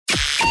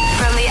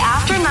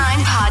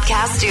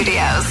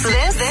Studios.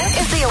 This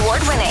is the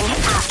award-winning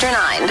After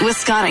 9 with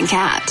Scott and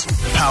Kat.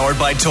 Powered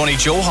by Tony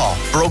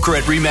Johal, broker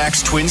at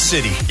RE/MAX Twin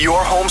City.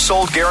 Your home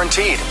sold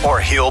guaranteed, or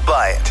he'll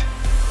buy it.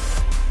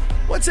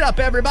 What's up,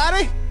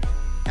 everybody?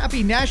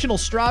 Happy National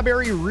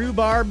Strawberry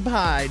Rhubarb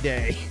Pie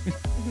Day.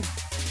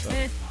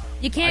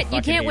 You can't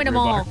win them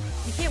all.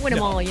 You can't win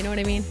them all, you know what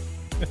I mean?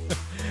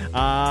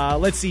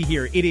 Let's see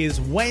here. It is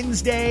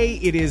Wednesday.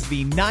 It is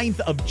the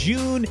 9th of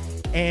June,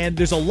 and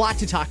there's a lot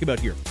to talk about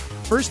here.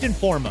 First and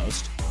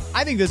foremost,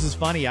 I think this is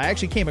funny. I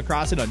actually came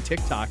across it on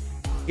TikTok.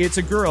 It's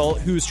a girl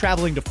who's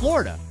traveling to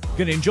Florida,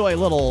 going to enjoy a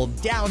little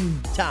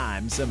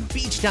downtime, some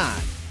beach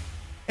time.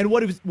 And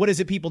what is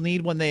it people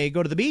need when they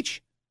go to the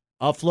beach?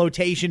 A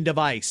flotation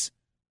device.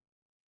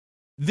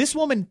 This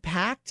woman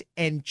packed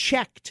and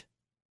checked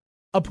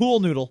a pool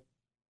noodle.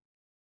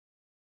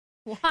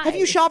 Why? Have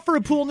you shopped for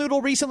a pool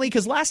noodle recently?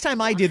 Because last time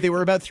I did, they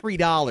were about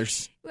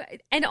 $3.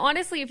 And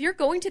honestly, if you're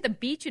going to the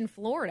beach in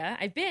Florida,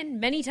 I've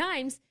been many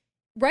times,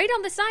 right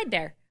on the side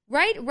there,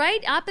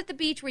 right up at the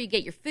beach where you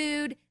get your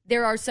food.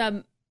 There are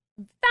some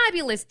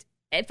fabulous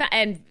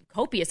and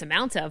copious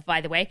amounts of, by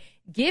the way,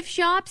 gift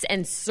shops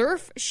and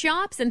surf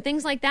shops and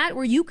things like that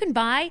where you can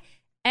buy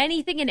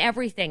anything and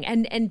everything.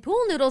 And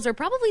pool noodles are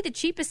probably the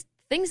cheapest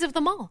things of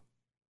them all.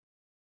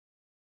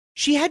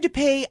 She had to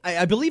pay,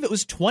 I believe it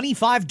was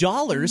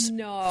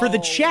 $25 for the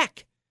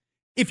check.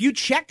 If you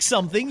check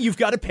something, you've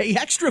got to pay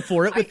extra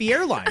for it with the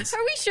airlines. Are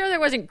we sure there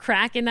wasn't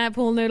crack in that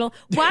pool noodle?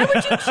 Why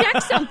would you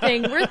check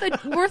something worth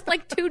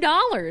like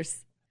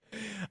 $2?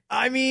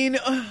 I mean,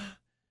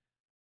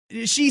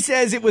 she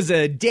says it was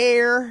a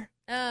dare,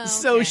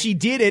 so she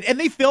did it. And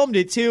they filmed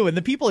it, too. And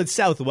the people at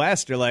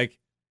Southwest are like,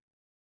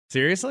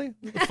 seriously?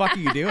 What the fuck are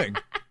you doing?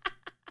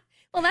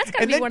 Well, that's got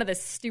to be one of the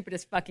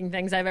stupidest fucking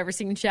things I've ever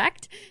seen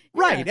checked.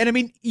 Right. Yeah. And I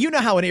mean, you know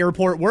how an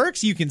airport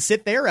works. You can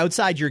sit there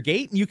outside your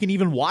gate and you can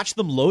even watch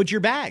them load your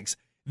bags.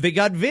 They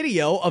got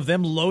video of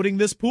them loading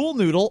this pool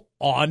noodle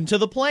onto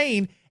the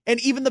plane. And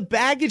even the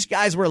baggage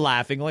guys were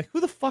laughing like, who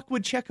the fuck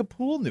would check a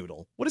pool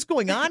noodle? What is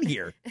going on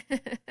here?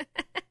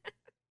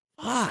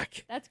 Fuck.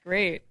 That's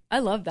great. I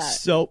love that.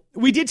 So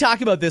we did talk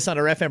about this on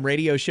our FM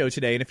radio show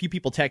today, and a few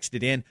people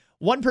texted in.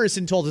 One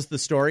person told us the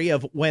story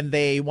of when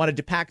they wanted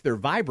to pack their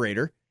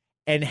vibrator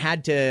and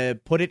had to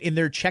put it in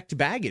their checked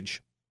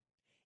baggage.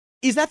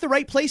 Is that the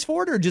right place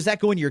for it, or does that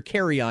go in your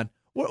carry-on?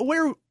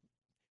 Where?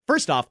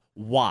 First off,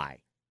 why?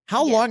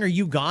 How long are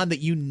you gone that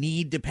you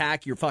need to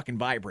pack your fucking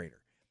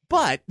vibrator?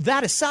 But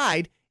that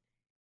aside,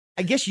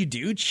 I guess you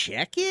do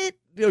check it.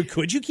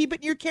 Could you keep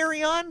it in your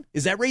carry-on?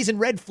 Is that raising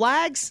red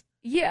flags?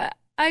 Yeah.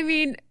 I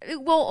mean,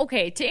 well,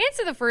 okay. To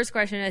answer the first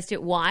question as to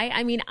why,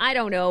 I mean, I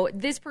don't know.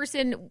 This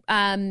person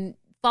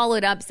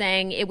followed up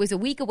saying it was a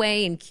week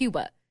away in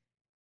Cuba.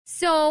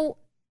 So,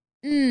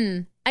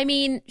 I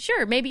mean,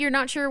 sure, maybe you're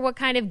not sure what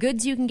kind of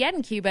goods you can get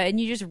in Cuba,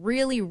 and you just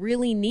really,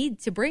 really need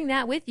to bring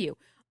that with you.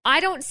 I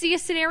don't see a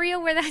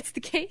scenario where that's the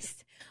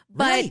case,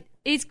 but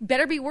it's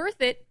better be worth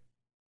it.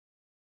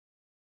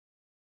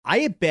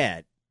 I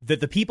bet that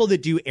the people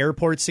that do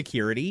airport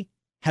security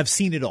have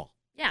seen it all.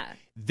 Yeah.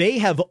 They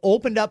have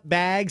opened up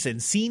bags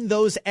and seen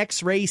those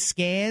X-ray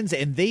scans,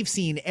 and they've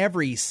seen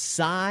every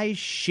size,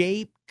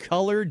 shape,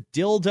 color,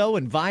 dildo,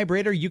 and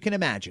vibrator you can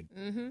imagine.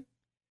 Mm-hmm.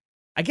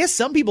 I guess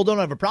some people don't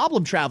have a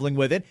problem traveling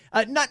with it.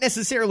 Not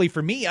necessarily for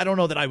me. I don't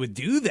know that I would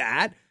do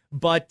that.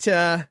 But,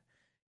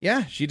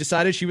 yeah, she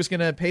decided she was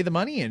going to pay the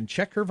money and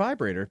check her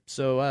vibrator.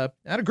 So,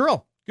 atta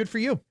girl. Good for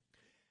you.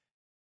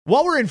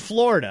 While we're in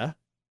Florida,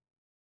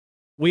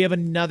 we have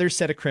another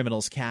set of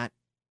criminals, Kat.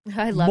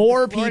 I love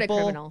the Florida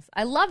criminals.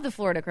 I love the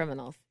Florida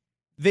criminals.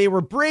 They were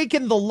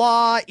breaking the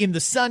law in the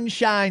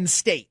Sunshine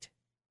State.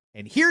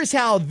 And here's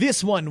how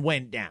this one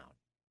went down.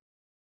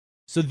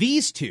 So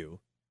these two,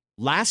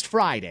 last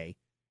Friday,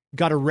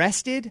 got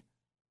arrested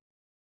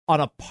on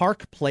a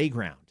park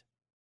playground.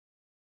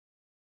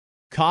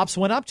 Cops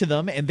went up to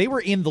them, and they were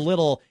in the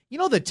little, you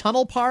know, the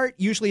tunnel part.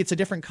 Usually it's a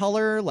different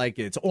color, like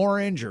it's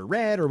orange or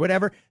red or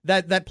whatever,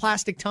 that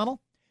plastic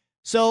tunnel.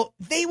 So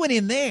they went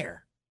in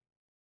there,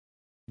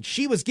 and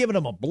she was giving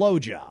them a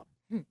blowjob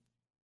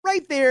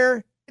right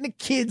there in a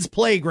kid's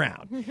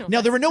playground.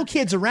 Now, there were no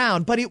kids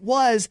around, but it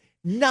was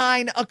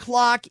 9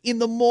 o'clock in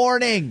the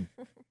morning.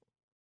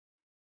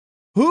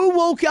 Who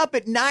woke up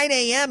at 9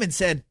 a.m. and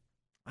said,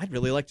 I'd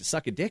really like to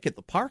suck a dick at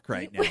the park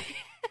right now?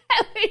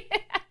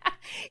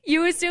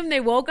 You assume they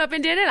woke up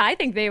and did it? I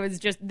think they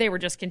were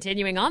just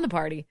continuing on the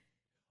party.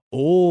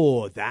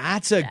 Oh,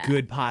 that's a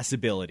good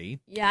possibility.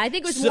 Yeah, I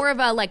think it was more of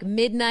a like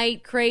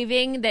midnight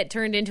craving that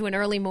turned into an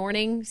early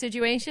morning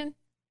situation.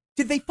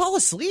 Did they fall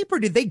asleep or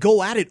did they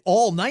go at it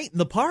all night in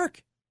the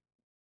park?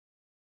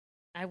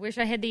 I wish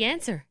I had the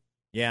answer.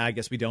 Yeah, I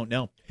guess we don't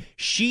know.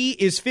 She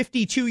is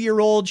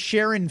 52-year-old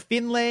Sharon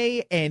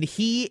Finlay, and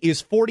he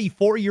is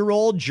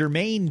 44-year-old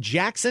Jermaine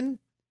Jackson.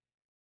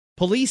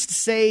 Police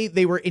say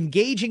they were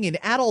engaging in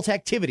adult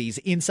activities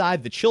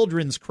inside the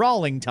children's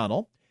crawling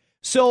tunnel.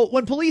 So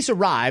when police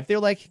arrived, they're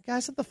like,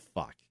 guys, what the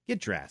fuck? Get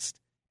dressed.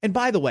 And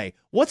by the way,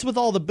 what's with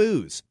all the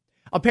booze?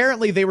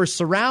 Apparently, they were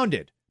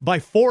surrounded by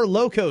Four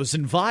Locos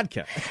and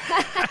vodka.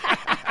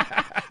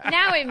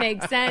 Now it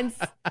makes sense.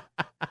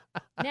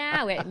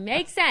 Now it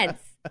makes sense.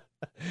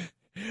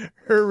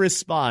 Her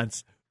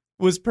response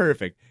was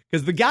perfect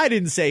because the guy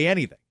didn't say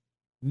anything.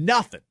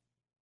 Nothing.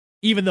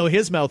 Even though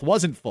his mouth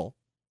wasn't full.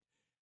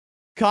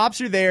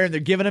 Cops are there and they're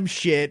giving him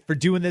shit for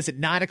doing this at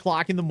 9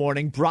 o'clock in the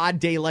morning, broad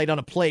daylight on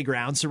a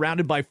playground,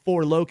 surrounded by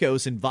Four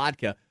Locos and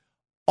vodka.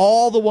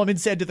 All the woman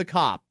said to the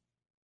cop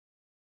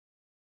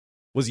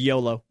was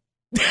YOLO.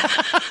 You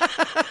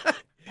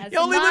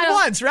only live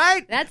once,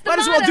 right? That's the Might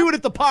as well do it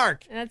at the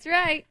park. That's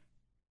right.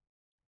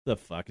 The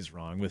fuck is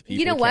wrong with people?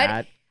 You know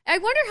Kat? what? I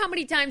wonder how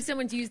many times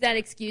someone's used that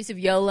excuse of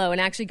YOLO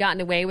and actually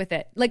gotten away with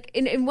it. Like,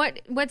 in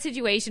what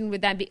situation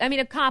would that be? I mean,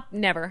 a cop,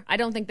 never. I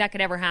don't think that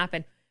could ever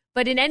happen.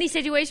 But in any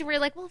situation where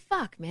you're like, well,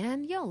 fuck,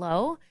 man,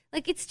 YOLO.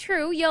 Like, it's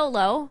true,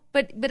 YOLO.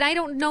 But I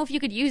don't know if you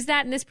could use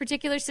that in this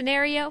particular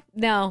scenario.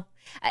 No.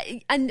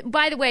 And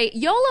by the way,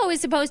 YOLO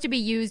is supposed to be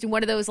used in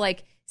one of those,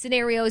 like,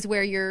 scenarios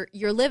where you're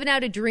living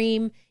out a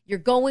dream, you're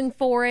going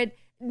for it.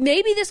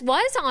 Maybe this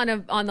was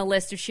on the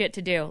list of shit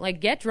to do. Like,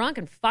 get drunk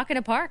and fuck in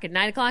a park at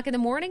 9 o'clock in the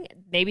morning.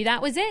 Maybe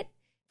that was it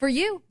for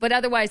you. But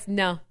otherwise,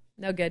 no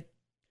good.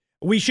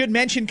 We should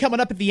mention coming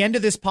up at the end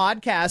of this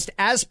podcast,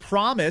 as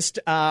promised,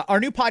 our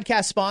new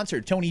podcast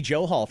sponsor, Tony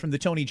Johal from the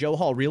Tony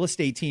Johal Real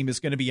Estate Team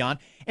is going to be on.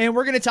 And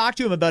we're going to talk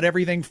to him about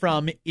everything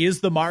from is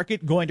the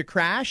market going to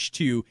crash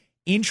to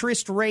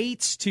interest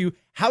rates to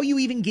how you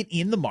even get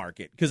in the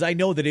market. Because I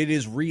know that it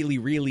is really,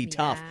 really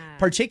tough,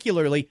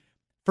 particularly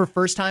for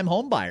first-time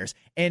home buyers.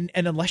 And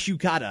unless you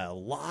got a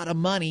lot of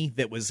money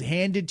that was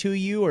handed to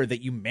you or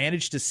that you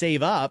managed to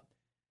save up,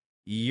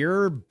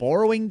 you're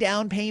borrowing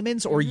down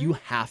payments or you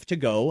have to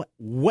go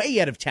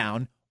way out of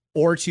town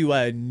or to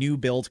a new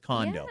build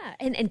condo. Yeah.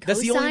 And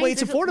that's the only way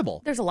it's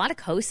affordable. There's a lot of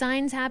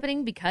cosigns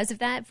happening because of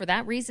that, for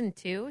that reason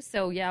too.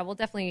 So yeah, we'll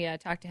definitely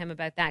talk to him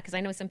about that because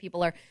I know some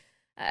people are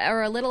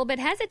a little bit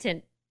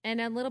hesitant and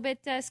a little bit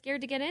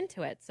scared to get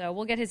into it. So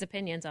we'll get his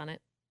opinions on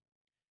it.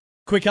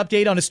 Quick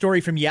update on a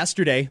story from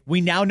yesterday.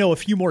 We now know a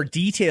few more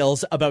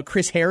details about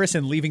Chris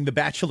Harrison leaving The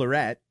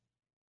Bachelorette.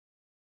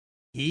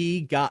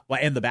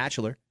 And The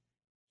Bachelor.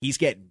 He's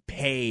getting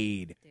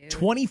paid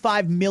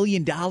 $25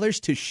 million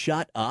to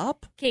shut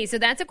up. Okay, so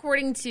that's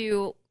according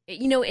to,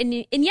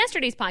 in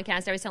yesterday's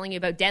podcast, I was telling you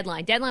about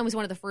Deadline. Deadline was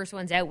one of the first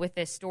ones out with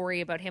this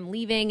story about him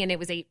leaving, and it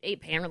was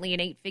apparently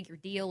an 8-figure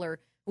deal or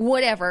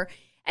whatever.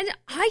 And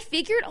I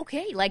figured,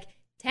 okay, like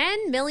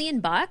 $10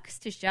 million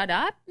to shut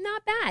up,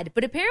 not bad.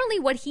 But apparently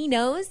what he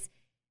knows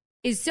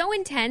is so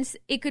intense,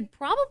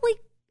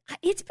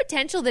 it's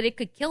potential that it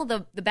could kill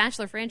the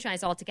Bachelor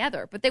franchise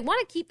altogether. But they want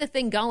to keep the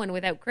thing going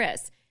without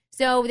Chris.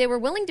 So they were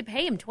willing to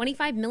pay him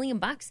 $25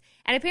 million.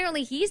 And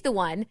apparently he's the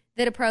one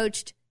that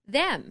approached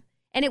them.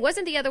 And it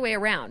wasn't the other way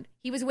around.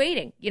 He was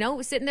waiting,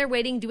 was sitting there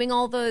waiting, doing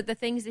all the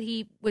things that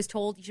he was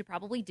told you should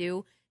probably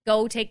do.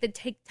 Go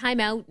take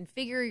time out and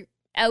figure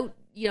out,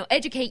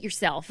 educate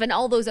yourself and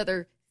all those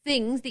other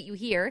things that you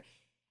hear.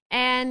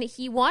 And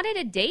he wanted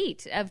a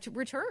date to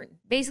return.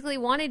 Basically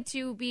wanted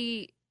to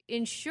be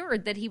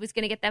ensured that he was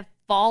going to get that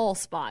fall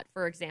spot,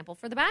 for example,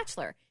 for The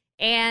Bachelor.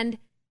 And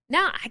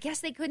no, I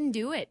guess they couldn't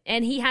do it.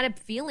 And he had a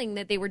feeling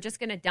that they were just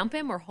going to dump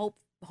him or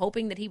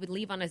hoping that he would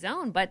leave on his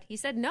own. But he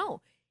said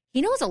no.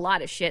 He knows a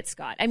lot of shit,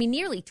 Scott. I mean,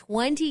 nearly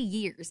 20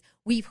 years.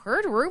 We've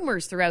heard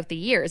rumors throughout the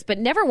years, but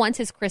never once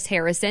has Chris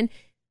Harrison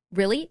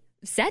really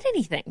said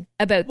anything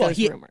about those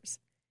rumors.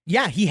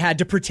 Yeah, he had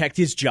to protect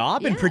his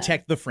job and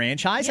protect the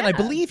franchise. Yeah. And I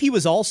believe he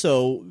was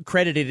also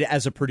credited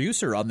as a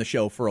producer on the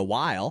show for a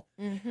while.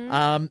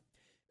 Mm-hmm.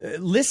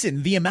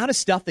 Listen, the amount of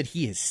stuff that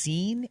he has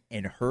seen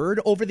and heard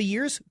over the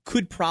years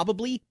could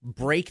probably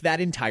break that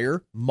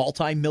entire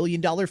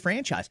multi-million-dollar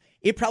franchise.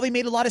 It probably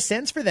made a lot of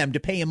sense for them to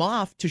pay him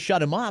off, to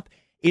shut him up.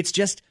 It's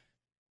just,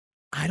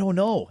 I don't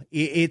know.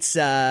 It's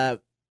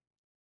the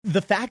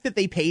fact that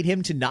they paid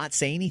him to not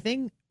say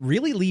anything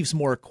really leaves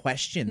more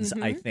questions,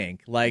 I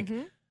think. Like,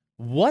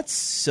 what's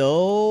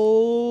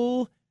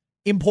so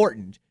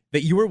important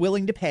that you were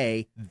willing to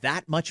pay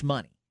that much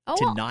money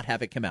to not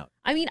have it come out?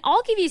 I mean,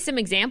 I'll give you some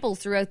examples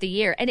throughout the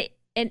year,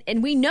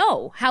 and we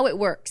know how it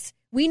works.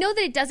 We know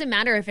that it doesn't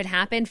matter if it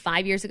happened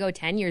 5 years ago,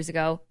 10 years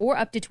ago, or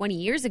up to 20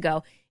 years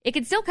ago. It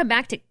can still come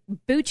back to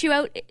boot you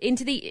out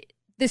into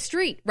the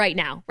street right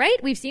now, right?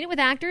 We've seen it with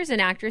actors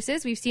and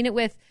actresses. We've seen it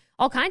with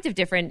all kinds of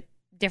different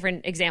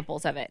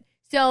examples of it.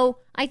 So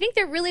I think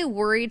they're really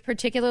worried,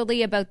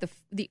 particularly about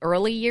the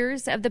early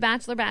years of The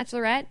Bachelor,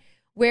 Bachelorette,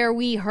 where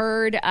we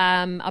heard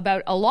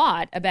about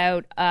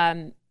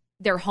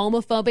their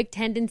homophobic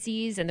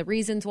tendencies and the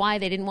reasons why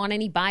they didn't want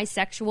any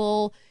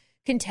bisexual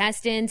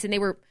contestants, and they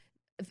were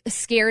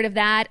scared of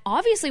that.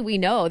 Obviously, we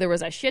know there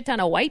was a shit ton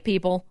of white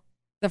people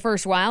the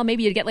first while.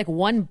 Maybe you'd get like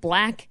one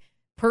black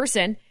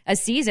person a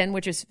season,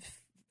 which is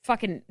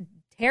fucking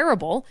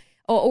terrible,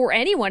 or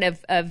anyone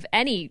of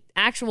any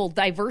actual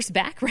diverse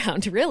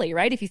background, really,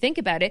 right? If you think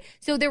about it.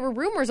 So there were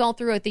rumors all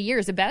throughout the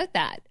years about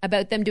that,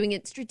 about them doing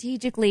it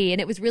strategically, and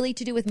it was really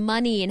to do with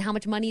money and how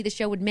much money the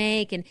show would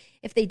make. And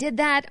if they did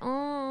that,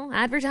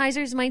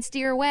 advertisers might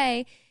steer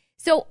away.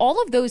 So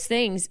all of those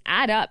things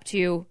add up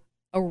to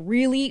a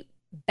really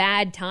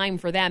bad time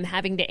for them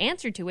having to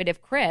answer to it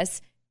if Chris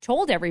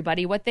told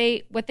everybody what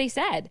they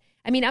said.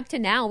 I mean, up to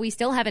now, we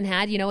still haven't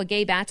had, a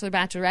gay bachelor,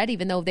 bachelorette,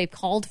 even though they've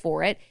called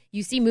for it.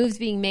 You see moves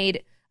being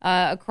made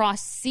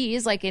across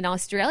seas, like in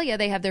Australia,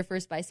 they have their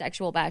first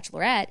bisexual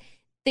bachelorette,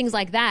 things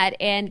like that.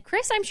 And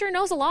Chris, I'm sure,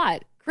 knows a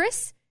lot.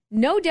 Chris,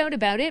 no doubt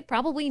about it,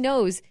 probably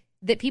knows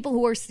that people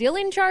who are still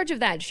in charge of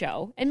that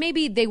show, and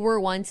maybe they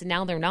were once and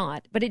now they're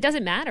not, but it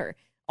doesn't matter.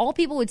 All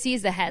people would see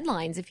is the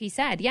headlines if he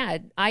said, yeah,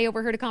 I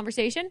overheard a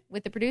conversation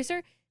with the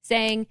producer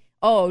saying,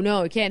 oh,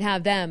 no, you can't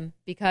have them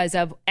because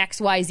of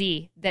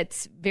XYZ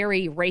that's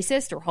very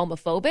racist or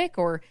homophobic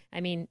or,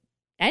 any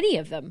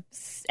of them,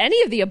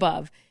 any of the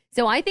above.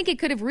 So I think it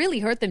could have really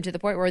hurt them to the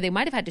point where they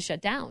might have had to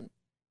shut down.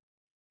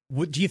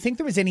 Do you think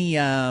there was any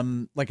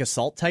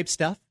assault type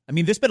stuff? I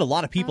mean, there's been a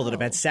lot of people that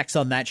have had sex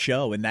on that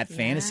show in that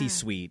fantasy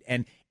suite.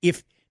 And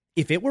if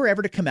it were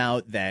ever to come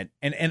out that,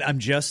 and I'm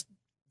just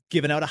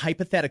giving out a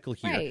hypothetical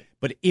here, right,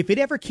 but if it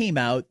ever came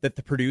out that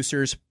the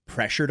producers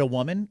pressured a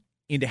woman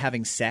into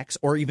having sex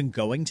or even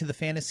going to the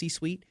fantasy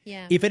suite,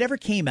 if it ever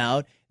came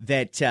out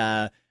that,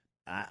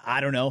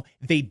 I don't know,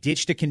 they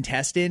ditched a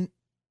contestant,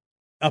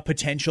 a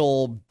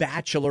potential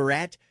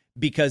bachelorette,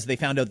 because they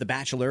found out the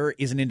bachelor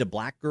isn't into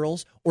black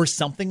girls or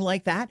something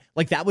like that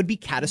would be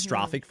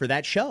catastrophic for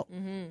that show.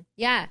 Mm-hmm.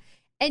 Yeah.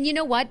 And you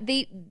know what?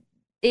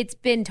 It's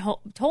been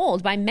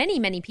told by many,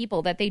 many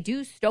people that they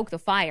do stoke the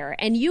fire.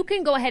 And you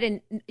can go ahead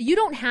and you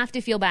don't have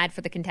to feel bad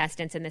for the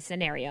contestants in this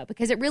scenario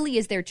because it really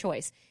is their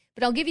choice.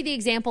 But I'll give you the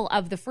example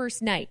of the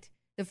first night.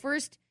 The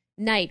first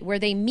night where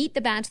they meet the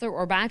bachelor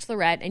or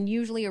bachelorette, and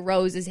usually a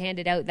rose is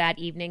handed out that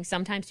evening.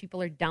 Sometimes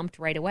people are dumped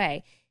right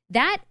away.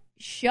 That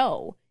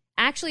show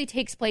actually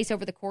takes place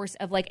over the course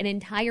of like an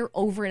entire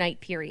overnight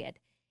period.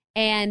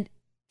 And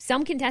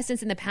some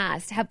contestants in the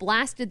past have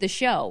blasted the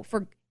show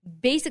for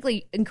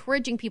basically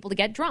encouraging people to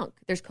get drunk.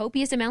 There's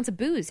copious amounts of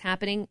booze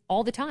happening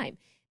all the time.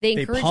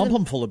 They pump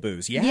them full of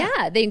booze,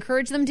 Yeah, they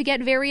encourage them to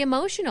get very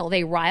emotional.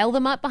 They rile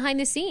them up behind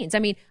the scenes. I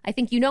mean, I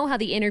think you know how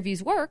the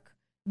interviews work.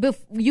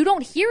 You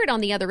don't hear it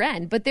on the other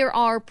end, but there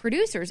are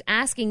producers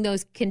asking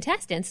those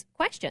contestants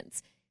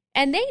questions.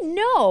 And they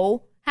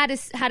know how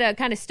to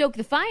kind of stoke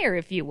the fire,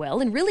 if you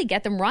will, and really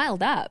get them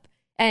riled up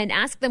and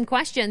ask them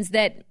questions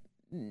that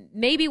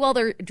maybe while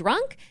they're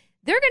drunk,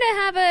 they're going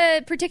to have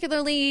a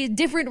particularly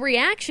different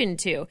reaction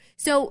to.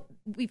 So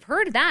we've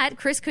heard that.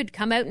 Chris could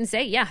come out and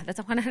say, yeah, that's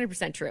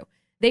 100% true.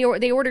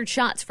 They ordered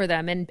shots for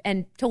them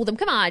and told them,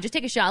 come on, just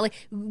take a shot.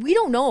 Like, we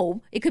don't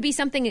know. It could be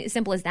something as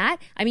simple as that.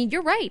 I mean,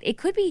 you're right. It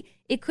could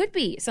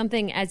be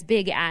something as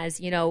big as,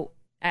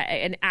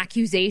 an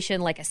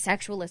accusation like a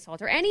sexual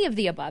assault or any of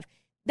the above.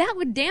 That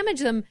would damage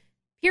them,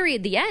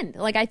 period, the end.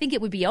 Like, I think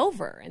it would be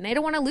over, and they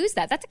don't want to lose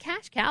that. That's a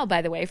cash cow,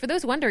 by the way. For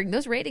those wondering,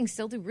 those ratings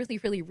still do really,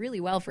 really, really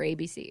well for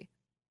ABC.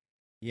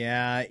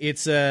 Yeah,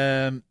 it's,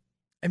 the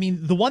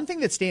one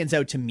thing that stands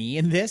out to me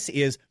in this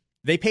is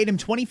they paid him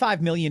 $25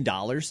 million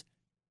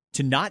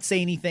to not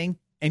say anything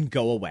and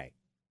go away.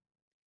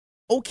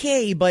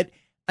 Okay, but,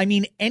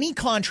 any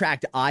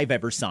contract I've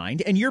ever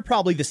signed, and you're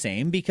probably the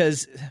same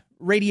because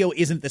radio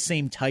isn't the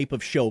same type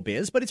of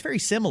showbiz, but it's very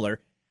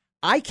similar.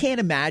 I can't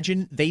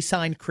imagine they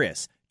signed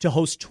Chris to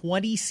host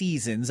 20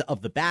 seasons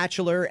of The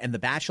Bachelor and The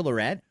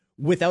Bachelorette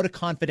without a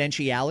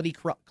confidentiality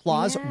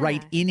clause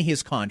right in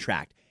his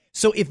contract.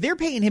 So if they're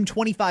paying him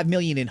 $25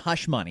 million in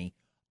hush money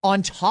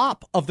on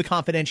top of the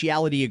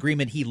confidentiality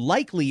agreement he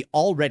likely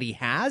already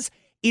has,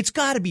 it's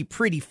got to be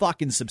pretty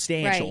fucking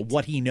substantial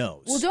what he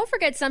knows. Well, don't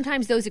forget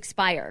sometimes those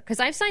expire because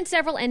I've signed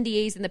several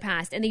NDAs in the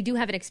past and they do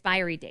have an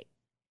expiry date.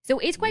 So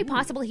it's quite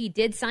possible he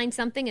did sign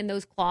something and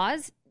those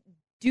clauses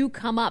do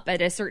come up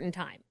at a certain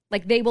time.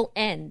 Like they will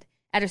end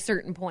at a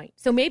certain point.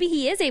 So maybe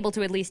he is able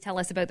to at least tell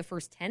us about the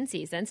first 10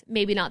 seasons,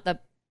 maybe not the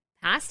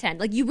past 10.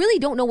 Like you really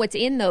don't know what's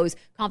in those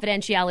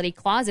confidentiality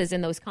clauses in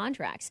those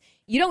contracts.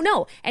 You don't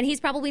know. And he's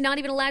probably not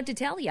even allowed to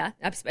tell you,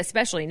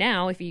 especially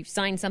now if you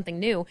sign something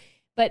new.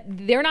 But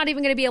they're not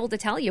even going to be able to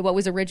tell you what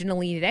was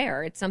originally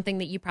there. It's something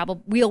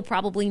that we'll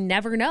probably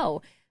never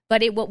know.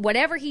 But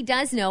whatever he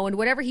does know and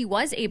whatever he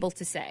was able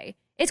to say,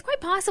 it's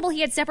quite possible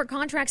he had separate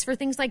contracts for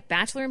things like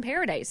Bachelor in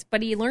Paradise.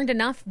 But he learned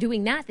enough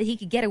doing that he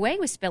could get away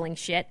with spilling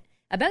shit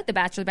about the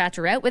Bachelor,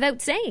 Bachelorette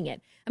without saying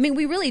it. I mean,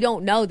 we really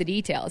don't know the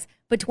details.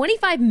 But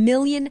 $25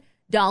 million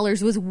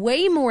was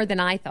way more than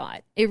I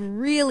thought. It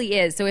really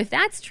is. So if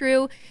that's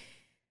true,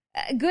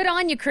 good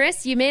on you,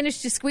 Chris. You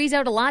managed to squeeze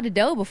out a lot of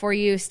dough before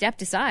you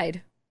stepped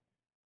aside.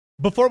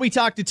 Before we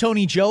talk to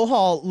Tony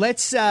Johal,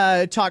 let's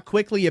talk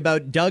quickly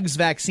about Doug's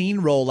vaccine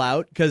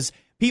rollout because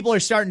people are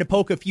starting to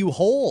poke a few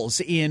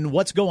holes in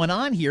what's going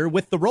on here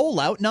with the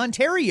rollout in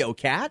Ontario,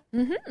 Kat.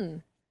 Mm-hmm.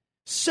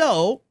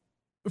 So,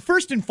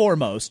 first and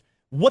foremost,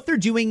 what they're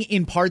doing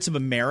in parts of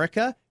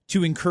America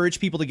to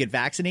encourage people to get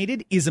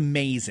vaccinated is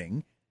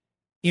amazing.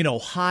 In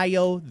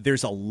Ohio,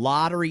 there's a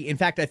lottery. In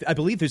fact, I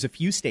believe there's a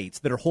few states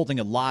that are holding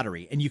a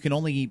lottery, and you can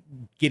only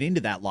get into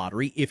that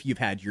lottery if you've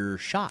had your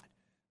shot.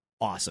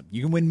 Awesome.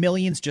 You can win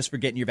millions just for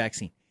getting your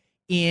vaccine.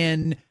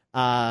 In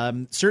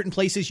Certain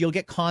places you'll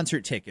get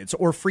concert tickets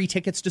or free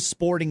tickets to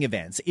sporting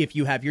events if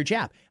you have your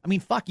jab. I mean,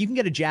 fuck, you can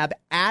get a jab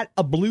at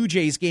a Blue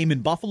Jays game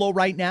in Buffalo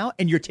right now,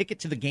 and your ticket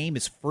to the game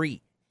is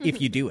free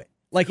if you do it.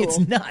 Like, Cool. It's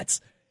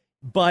nuts.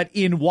 But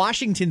in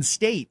Washington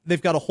State,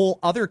 they've got a whole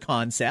other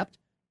concept.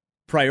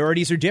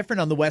 Priorities are different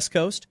on the West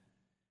Coast.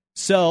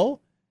 So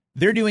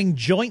they're doing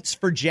joints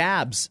for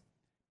jabs.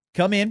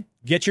 Come in,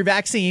 get your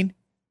vaccine.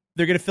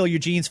 They're going to fill your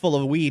jeans full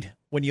of weed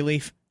when you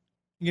leave.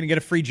 You're going to get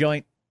a free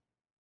joint.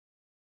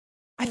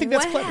 I think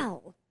that's clever.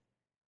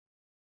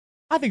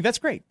 I think that's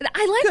great.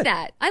 I like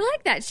that. I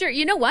like that. Sure.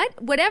 You know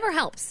what? Whatever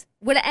helps.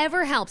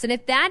 Whatever helps. And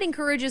if that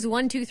encourages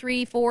 1, 2,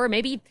 3, 4,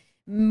 maybe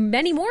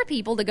many more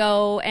people to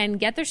go and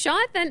get their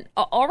shot, then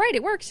all right,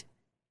 it worked.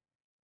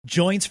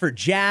 Joints for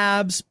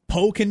jabs,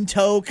 poke and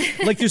toke.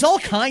 Like, there's all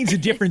kinds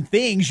of different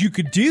things you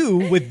could do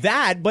with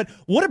that. But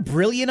what a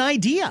brilliant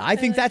idea. I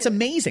think that's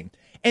amazing.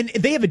 And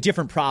they have a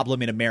different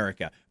problem in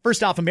America.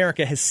 First off,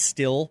 America has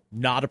still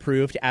not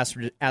approved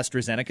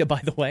AstraZeneca,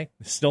 by the way.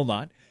 Still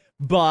not.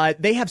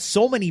 But they have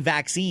so many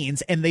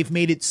vaccines, and they've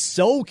made it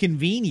so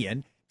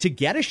convenient to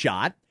get a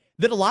shot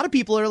that a lot of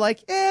people are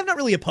like, I'm not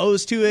really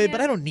opposed to it, but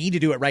I don't need to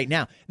do it right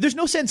now. There's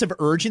no sense of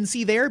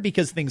urgency there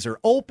because things are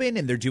open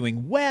and they're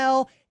doing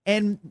well,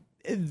 and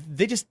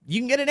you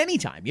can get it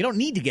anytime. You don't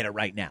need to get it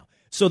right now.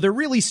 So they're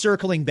really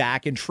circling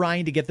back and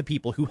trying to get the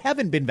people who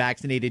haven't been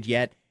vaccinated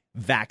yet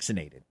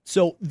vaccinated.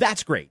 So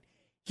that's great.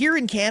 Here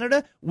in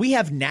Canada, we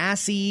have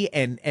NACI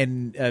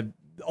and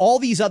all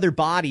these other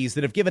bodies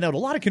that have given out a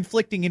lot of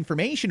conflicting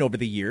information over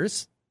the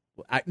years.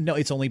 No,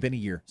 it's only been a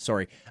year.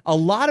 Sorry. A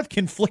lot of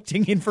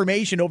conflicting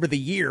information over the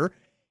year.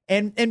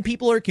 And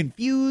people are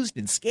confused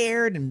and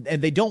scared and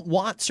they don't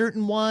want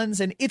certain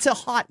ones. And it's a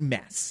hot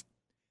mess.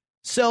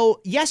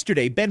 So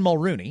yesterday, Ben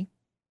Mulrooney,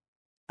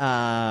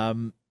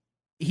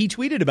 he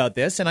tweeted about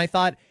this. And I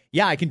thought,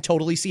 yeah, I can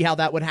totally see how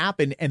that would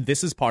happen. And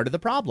this is part of the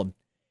problem.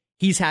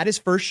 He's had his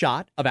first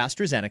shot of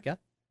AstraZeneca.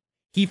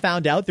 He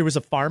found out there was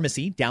a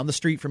pharmacy down the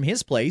street from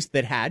his place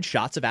that had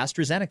shots of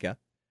AstraZeneca.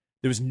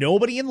 There was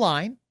nobody in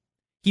line.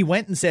 He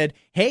went and said,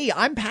 hey,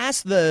 I'm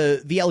past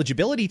the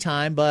eligibility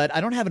time, but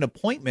I don't have an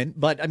appointment.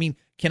 But I mean,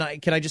 can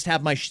I just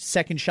have my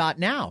second shot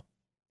now?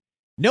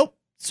 Nope.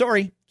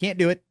 Sorry. Can't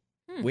do it.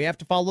 We have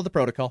to follow the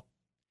protocol.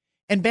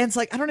 And Ben's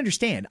like, I don't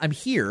understand. I'm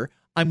here.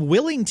 I'm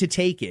willing to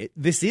take it.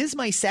 This is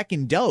my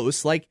second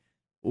dose. Like,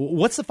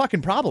 what's the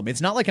fucking problem? It's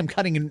not like I'm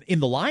cutting in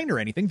the line or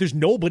anything. There's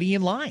nobody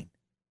in line.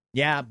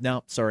 Yeah,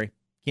 no, sorry.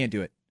 Can't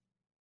do it.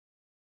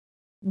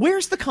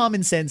 Where's the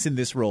common sense in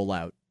this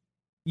rollout?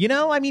 You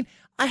know, I mean,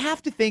 I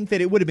have to think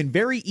that it would have been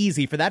very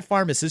easy for that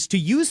pharmacist to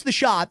use the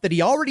shot that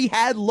he already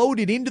had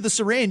loaded into the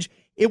syringe.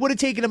 It would have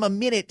taken him a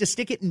minute to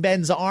stick it in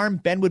Ben's arm.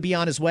 Ben would be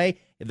on his way.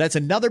 That's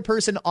another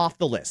person off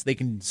the list. They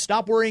can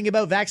stop worrying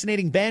about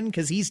vaccinating Ben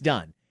because he's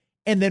done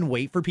and then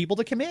wait for people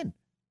to come in.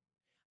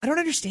 I don't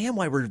understand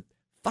why we're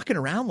fucking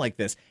around like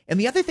this. And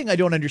the other thing I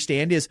don't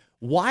understand is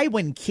why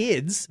when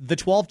kids, the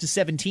 12 to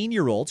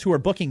 17-year-olds who are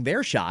booking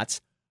their shots,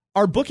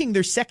 are booking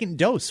their second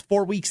dose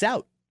 4 weeks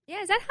out.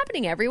 Yeah, is that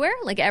happening everywhere?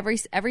 Like every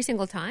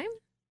single time?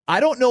 I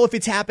don't know if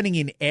it's happening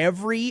in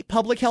every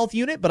public health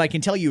unit, but I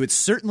can tell you it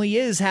certainly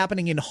is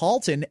happening in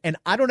Halton, and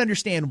I don't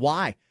understand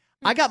why.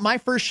 I got my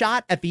first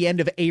shot at the end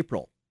of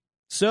April.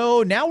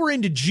 So now we're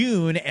into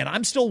June, and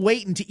I'm still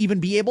waiting to even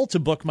be able to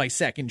book my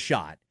second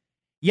shot.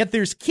 Yet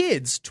there's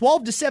kids,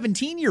 12 to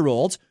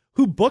 17-year-olds,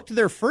 who booked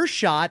their first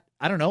shot,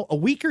 I don't know, a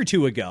week or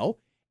two ago,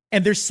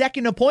 and their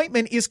second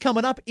appointment is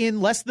coming up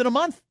in less than a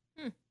month.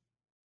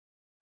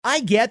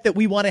 I get that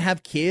we want to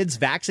have kids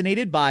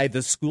vaccinated by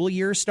the school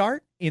year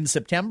start in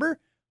September.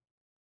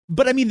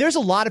 But I mean, there's a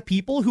lot of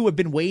people who have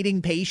been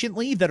waiting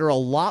patiently that are a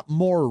lot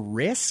more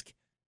risk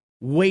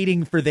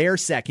waiting for their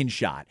second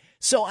shot.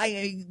 So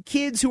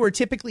kids who are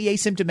typically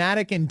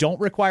asymptomatic and don't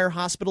require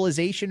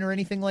hospitalization or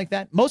anything like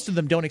that, most of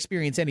them don't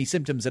experience any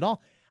symptoms at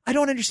all. I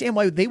don't understand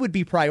why they would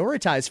be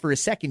prioritized for a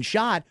second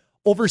shot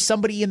over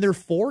somebody in their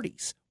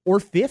 40s or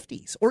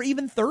 50s or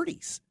even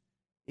 30s.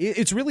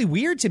 It's really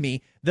weird to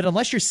me that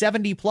unless you're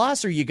 70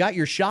 plus or you got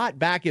your shot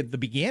back at the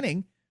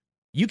beginning,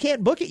 you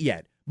can't book it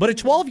yet. But a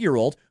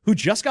 12-year-old who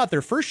just got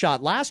their first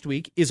shot last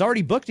week is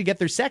already booked to get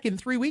their second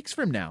 3 weeks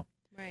from now.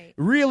 Right.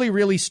 Really,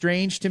 really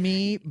strange to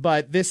me.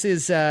 But this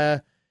is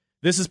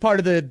part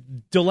of the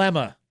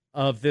dilemma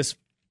of this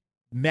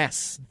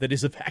mess that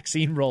is a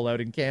vaccine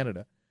rollout in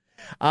Canada.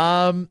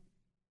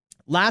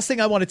 Last thing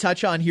I want to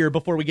touch on here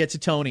before we get to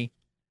Tony.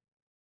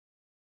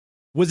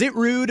 Was it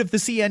rude of the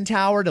CN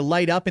Tower to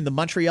light up in the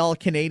Montreal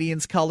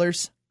Canadiens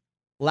colors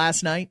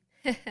last night?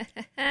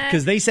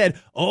 Because they said,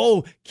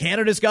 oh,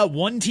 Canada's got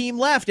one team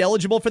left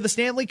eligible for the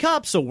Stanley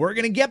Cup, so we're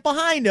going to get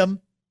behind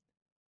them.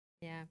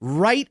 Yeah.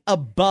 Right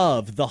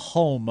above the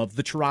home of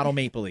the Toronto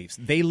Maple Leafs,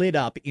 they lit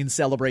up in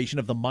celebration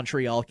of the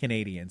Montreal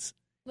Canadiens.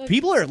 Look,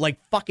 people are like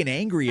fucking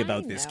angry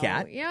about this,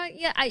 Kat. Yeah.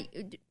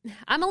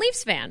 I'm a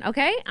Leafs fan,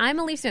 okay? I'm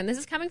a Leafs fan. This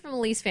is coming from a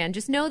Leafs fan.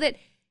 Just know that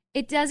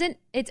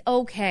It's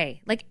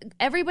okay. Like,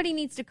 everybody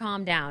needs to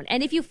calm down.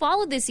 And if you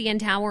follow the CN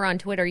Tower on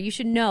Twitter, you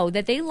should know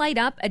that they light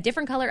up a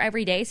different color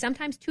every day.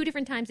 Sometimes 2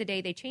 different times a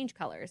day, they change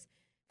colors.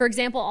 For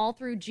example, all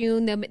through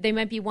June, they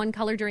might be one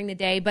color during the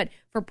day, but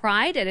for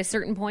Pride, at a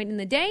certain point in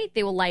the day,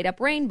 they will light up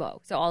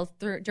rainbow. So all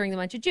during the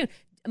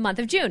month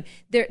of June.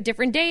 Their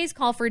different days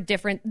call for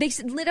different. They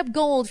lit up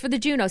gold for the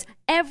Junos.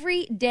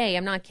 Every day,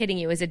 I'm not kidding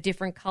you, is a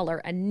different color,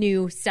 a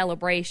new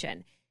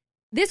celebration.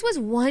 This was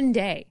one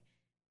day.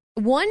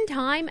 One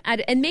time,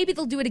 and maybe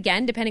they'll do it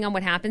again, depending on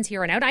what happens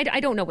here on out. I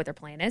don't know what their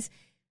plan is.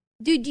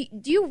 Do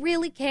you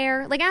really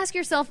care? Like, ask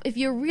yourself if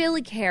you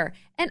really care.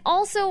 And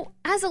also,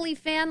 as a Leaf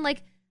fan,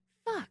 like,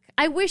 fuck,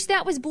 I wish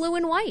that was blue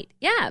and white.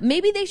 Yeah,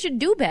 maybe they should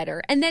do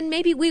better. And then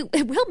maybe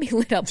it will be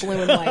lit up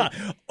blue and white.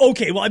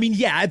 Okay, well, I mean,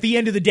 yeah, at the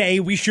end of the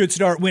day, we should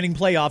start winning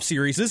playoff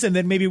series, and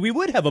then maybe we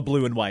would have a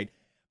blue and white.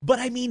 But,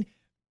 I mean,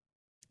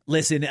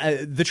 listen,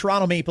 the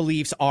Toronto Maple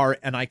Leafs are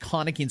an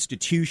iconic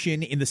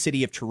institution in the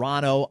city of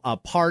Toronto, a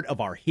part of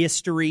our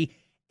history,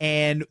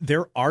 and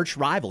their arch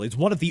rival. It's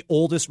one of the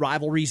oldest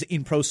rivalries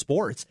in pro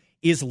sports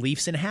is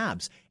Leafs and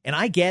Habs. And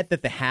I get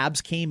that the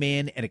Habs came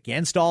in and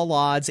against all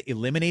odds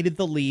eliminated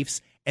the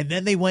Leafs, and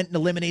then they went and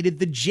eliminated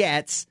the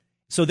Jets.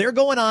 So they're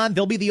going on.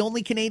 They'll be the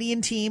only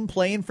Canadian team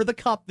playing for the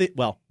Cup.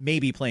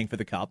 Maybe playing for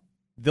the Cup.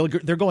 They're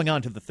going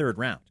on to the third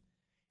round.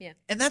 Yeah.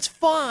 And that's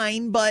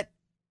fine, but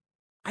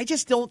I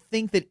just don't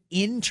think that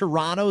in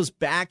Toronto's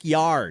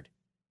backyard,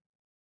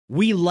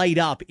 we light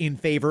up in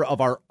favor of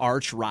our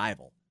arch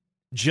rival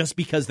just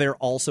because they're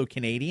also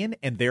Canadian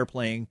and they're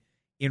playing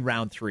in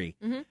round 3.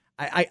 Mm-hmm.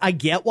 I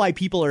get why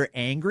people are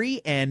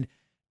angry, and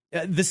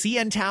the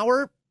CN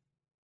Tower,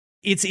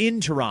 it's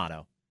in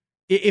Toronto.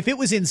 If it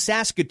was in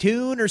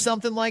Saskatoon or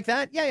something like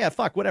that, yeah,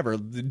 fuck, whatever.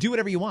 Do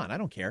whatever you want. I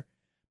don't care.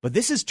 But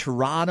this is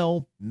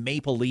Toronto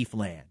Maple Leaf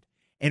land.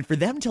 And for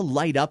them to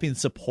light up in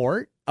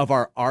support of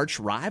our arch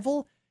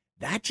rival,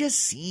 that just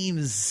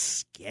seems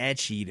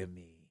sketchy to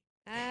me.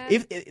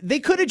 If they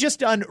could have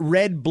just done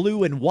red,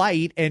 blue, and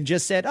white and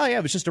just said, oh, yeah,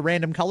 it was just a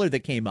random color that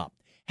came up.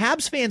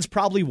 Habs fans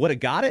probably would have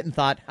got it and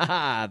thought,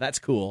 haha, that's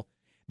cool.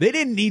 They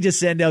didn't need to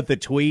send out the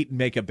tweet and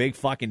make a big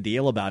fucking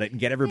deal about it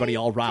and get everybody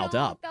all riled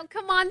up. Oh,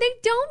 come on, they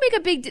don't make a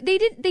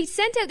big they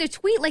sent out their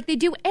tweet like they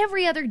do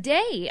every other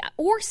day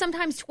or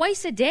sometimes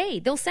twice a day.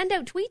 They'll send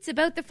out tweets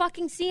about the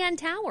fucking CN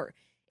Tower.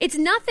 It's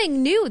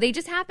nothing new. They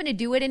just happen to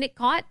do it and it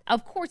caught.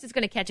 Of course it's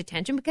going to catch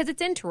attention because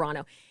it's in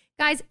Toronto.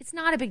 Guys, it's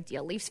not a big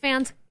deal. Leafs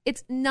fans,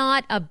 it's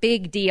not a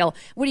big deal.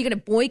 What, are you going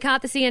to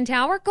boycott the CN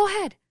Tower? Go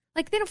ahead.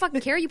 Like, they don't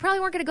fucking care. You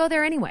probably weren't going to go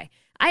there anyway.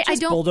 I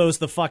don't bulldoze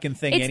the fucking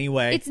thing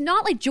anyway. It's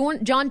not like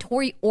John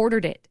Tory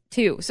ordered it,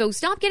 too. So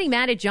stop getting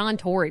mad at John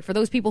Tory for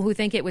those people who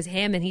think it was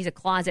him and he's a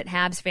closet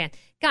Habs fan.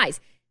 Guys,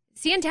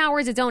 CN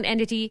Tower is its own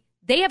entity.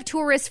 They have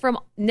tourists from,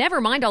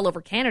 never mind all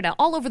over Canada,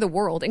 all over the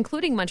world,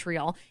 including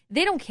Montreal.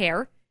 They don't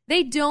care.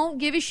 They don't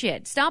give a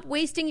shit. Stop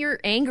wasting your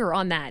anger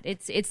on that.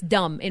 It's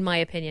dumb, in my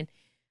opinion.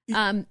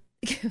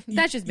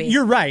 That's just me.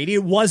 You're right.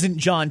 It wasn't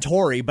John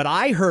Tory, but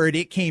I heard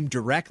it came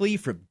directly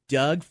from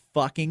Doug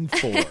fucking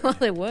Ford. Well,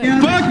 it would.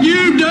 Fuck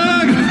you,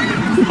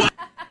 Doug!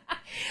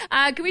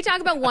 Can we talk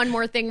about one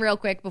more thing real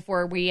quick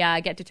before we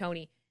get to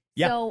Tony?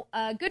 Yeah. So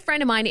a good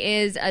friend of mine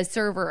is a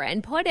server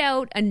and put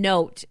out a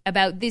note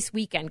about this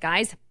weekend,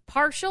 guys.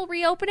 Partial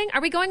reopening?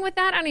 Are we going with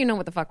that? I don't even know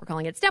what the fuck we're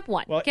calling it. Step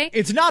 1, okay?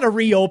 It's not a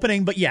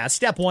reopening, but yeah,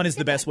 step 1 is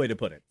the best way to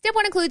put it. Step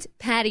 1 includes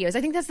patios.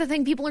 I think that's the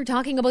thing people are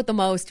talking about the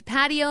most.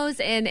 Patios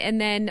and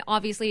then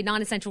obviously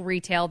non-essential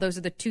retail. Those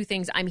are the 2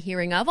 things I'm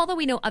hearing of, although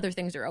we know other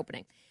things are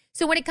opening.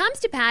 So when it comes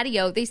to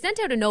patio, they sent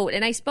out a note,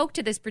 and I spoke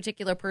to this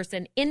particular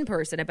person in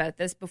person about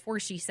this before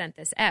she sent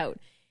this out.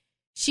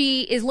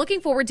 She is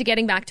looking forward to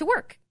getting back to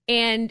work.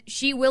 And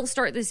she will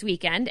start this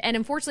weekend. And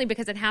unfortunately,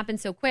 because it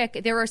happened so quick,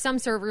 there are some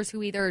servers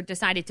who either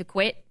decided to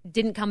quit,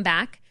 didn't come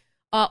back,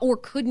 or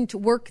couldn't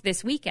work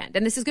this weekend.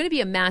 And this is going to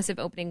be a massive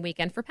opening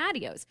weekend for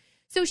patios.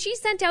 So she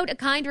sent out a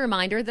kind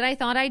reminder that I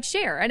thought I'd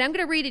share. And I'm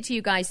going to read it to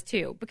you guys,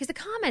 too, because the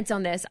comments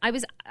on this, I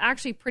was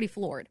actually pretty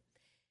floored.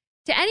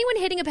 To anyone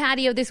hitting a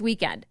patio this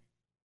weekend,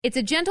 it's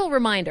a gentle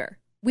reminder.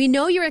 We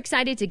know you're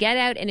excited to get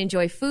out and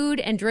enjoy food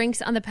and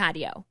drinks on the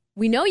patio.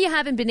 We know you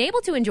haven't been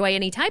able to enjoy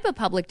any type of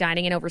public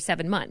dining in over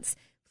 7 months.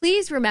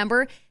 Please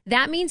remember,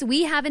 that means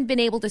we haven't been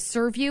able to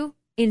serve you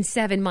in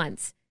 7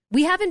 months.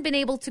 We haven't been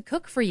able to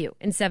cook for you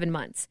in 7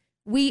 months.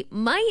 We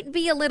might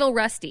be a little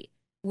rusty.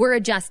 We're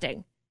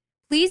adjusting.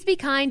 Please be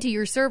kind to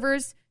your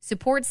servers,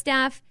 support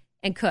staff,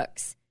 and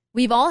cooks.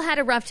 We've all had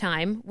a rough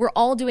time. We're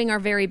all doing our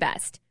very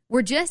best.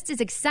 We're just as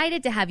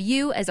excited to have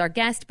you as our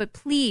guest, but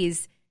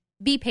please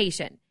be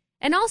patient.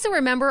 And also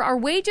remember, our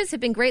wages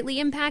have been greatly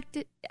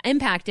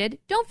impacted.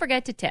 Don't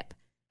forget to tip.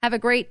 Have a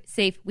great,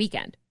 safe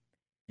weekend.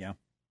 Yeah.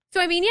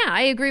 So, I mean, yeah,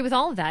 I agree with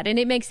all of that. And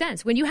it makes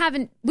sense. When you've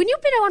been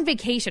on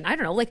vacation, I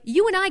don't know, like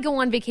you and I go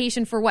on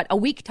vacation for what, a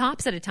week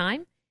tops at a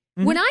time?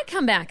 Mm-hmm. When I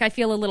come back, I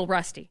feel a little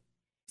rusty.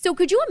 So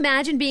could you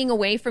imagine being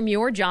away from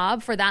your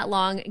job for that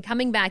long and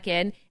coming back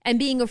in and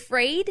being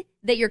afraid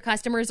that your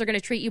customers are going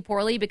to treat you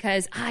poorly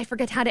because I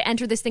forget how to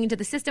enter this thing into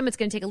the system. It's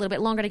going to take a little bit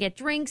longer to get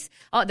drinks.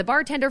 Oh, the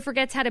bartender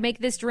forgets how to make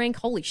this drink.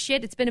 Holy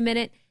shit, it's been a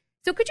minute.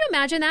 So could you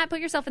imagine that? Put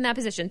yourself in that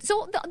position.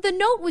 So the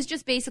note was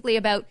just basically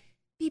about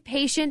be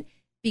patient,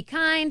 be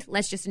kind.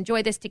 Let's just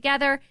enjoy this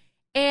together.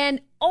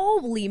 And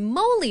holy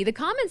moly, the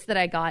comments that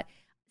I got.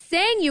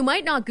 Saying you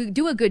might not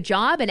do a good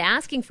job and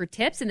asking for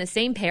tips in the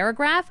same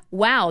paragraph,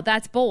 wow,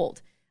 that's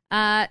bold.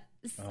 Fuck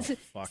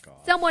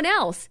off. Someone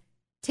else,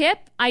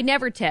 tip, I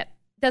never tip.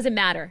 Doesn't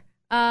matter.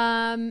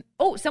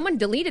 Someone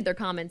deleted their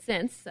comment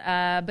since,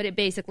 but it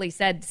basically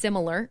said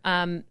similar.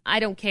 I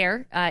don't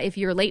care if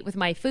you're late with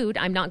my food.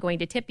 I'm not going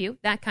to tip you,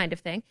 that kind of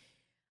thing.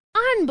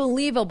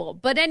 Unbelievable.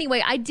 But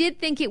anyway, I did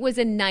think it was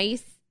a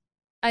nice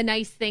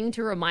thing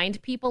to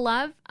remind people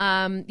of.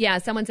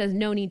 Someone says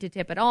no need to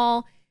tip at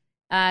all.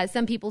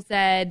 Some people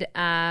said,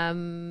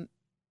 I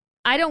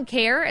don't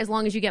care. As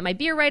long as you get my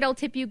beer right, I'll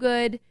tip you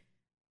good.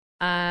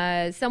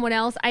 Someone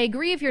else, I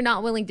agree if you're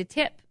not willing to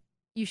tip,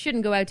 you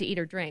shouldn't go out to eat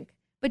or drink.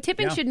 But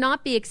tipping should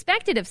not be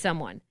expected of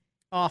someone.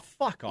 Oh,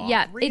 fuck off.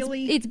 Yeah,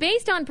 really? It's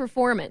based on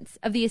performance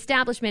of the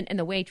establishment and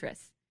the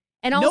waitress.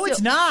 And also, no,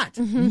 it's not.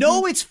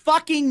 No, it's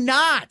fucking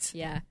not.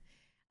 Yeah.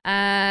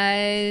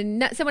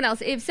 Someone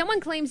else, if someone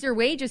claims their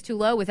wage is too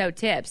low without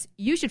tips,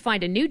 you should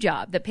find a new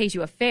job that pays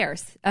you a fair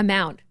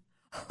amount.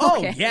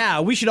 Okay. Oh, yeah.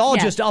 We should all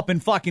just up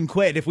and fucking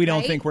quit if we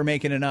don't think we're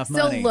making enough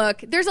money. So,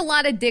 look, there's a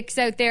lot of dicks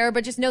out there,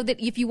 but just know that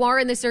if you are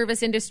in the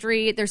service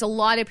industry, there's a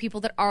lot of people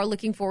that are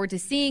looking forward to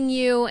seeing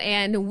you,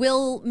 and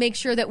we'll make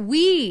sure that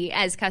we,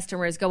 as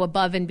customers, go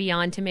above and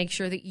beyond to make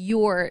sure that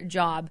your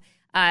job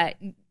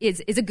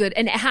is a good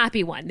and a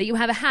happy one, that you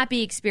have a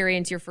happy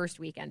experience your first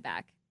weekend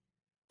back.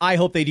 I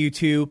hope they do,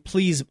 too.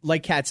 Please,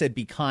 like Kat said,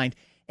 be kind.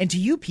 And to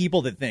you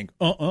people that think,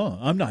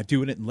 I'm not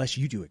doing it unless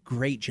you do a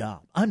great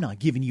job. I'm not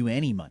giving you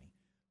any money.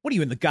 What are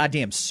you, in the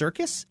goddamn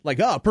circus? Like,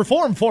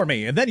 perform for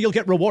me, and then you'll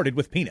get rewarded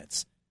with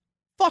peanuts.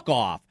 Fuck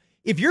off.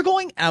 If you're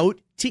going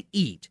out to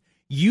eat,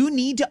 you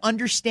need to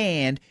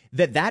understand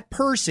that that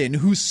person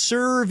who's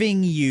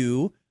serving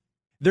you,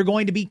 they're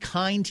going to be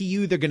kind to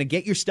you. They're going to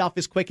get your stuff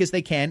as quick as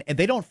they can. And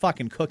they don't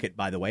fucking cook it,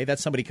 by the way.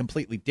 That's somebody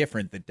completely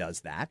different that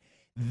does that.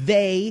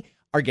 They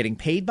are getting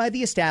paid by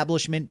the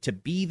establishment to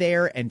be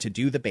there and to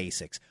do the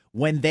basics.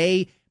 When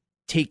they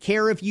take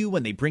care of you,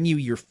 when they bring you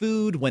your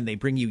food, when they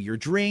bring you your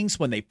drinks,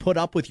 when they put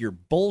up with your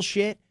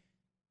bullshit,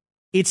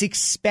 it's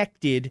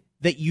expected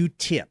that you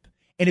tip.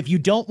 And if you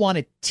don't want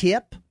to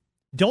tip,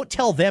 don't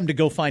tell them to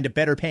go find a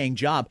better paying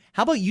job.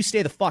 How about you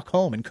stay the fuck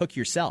home and cook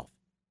yourself?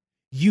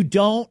 You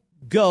don't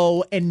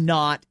go and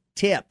not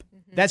tip.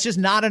 That's just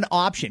not an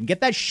option.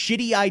 Get that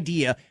shitty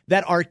idea,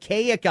 that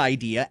archaic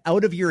idea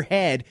out of your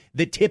head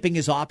that tipping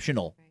is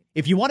optional.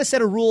 If you want to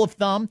set a rule of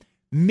thumb,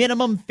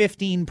 minimum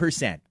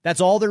 15%. That's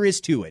all there is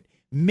to it.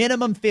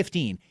 Minimum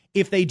 15.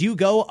 If they do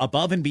go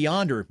above and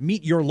beyond or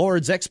meet your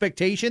Lord's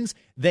expectations,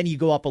 then you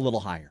go up a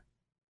little higher.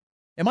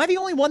 Am I the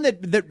only one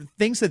that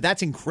thinks that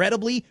that's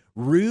incredibly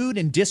rude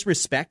and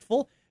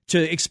disrespectful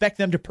to expect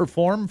them to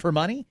perform for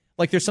money?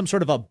 Like there's some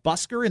sort of a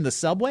busker in the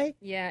subway?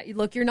 Yeah,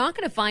 look, you're not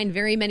going to find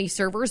very many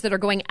servers that are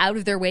going out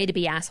of their way to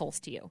be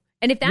assholes to you.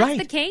 And if that's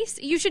the case,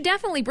 you should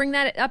definitely bring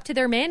that up to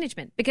their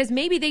management, because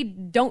maybe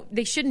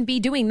they shouldn't be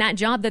doing that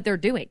job that they're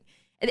doing.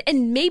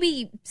 And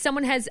maybe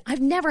someone I've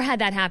never had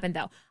that happen,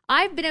 though.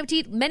 I've been out to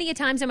eat many a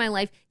times in my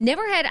life.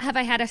 Never have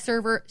I had a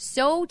server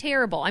so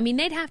terrible. I mean,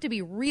 they'd have to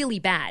be really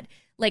bad,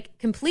 like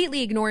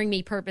completely ignoring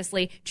me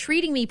purposely,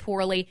 treating me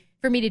poorly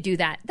for me to do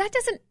that. That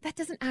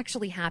doesn't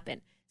actually happen.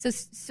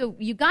 So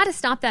you got to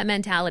stop that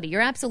mentality.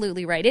 You're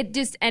absolutely right. It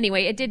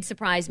did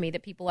surprise me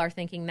that people are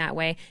thinking that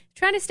way.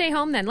 Try to stay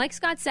home then, like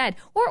Scott said,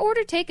 or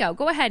order takeout.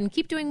 Go ahead and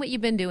keep doing what you've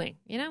been doing,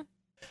 you know?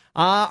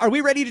 Are we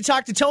ready to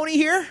talk to Tony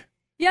here?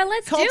 Yeah,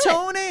 let's call do it.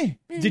 Call Tony.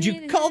 Did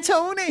you call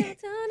Tony?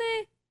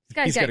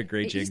 He's got a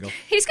great jingle.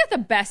 He's got the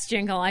best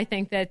jingle, I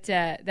think, that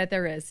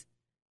there is.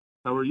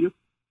 How are you?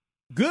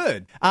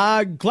 Good.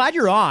 Glad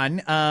you're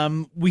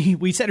on.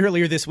 We said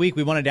earlier this week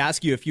we wanted to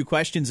ask you a few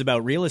questions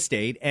about real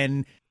estate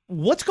and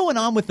what's going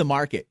on with the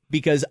market,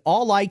 because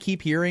all I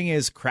keep hearing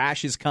is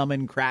crash is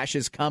coming,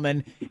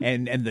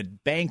 and the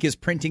bank is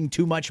printing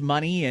too much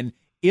money. And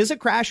is a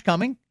crash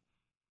coming?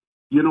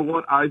 You know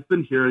what? I've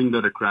been hearing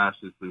that a crash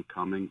has been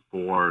coming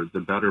for the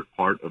better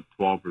part of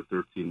 12 or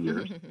 13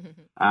 years.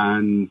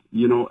 And,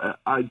 you know,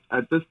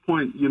 at this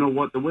point, you know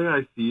what? The way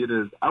I see it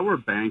is our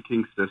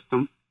banking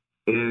system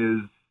is,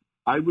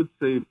 I would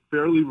say,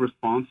 fairly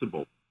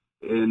responsible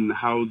in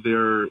how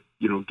they're,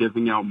 you know,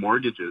 giving out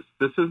mortgages.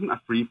 This isn't a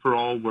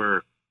free-for-all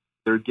where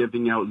they're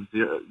giving out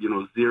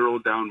zero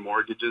down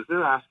mortgages.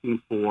 They're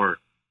asking for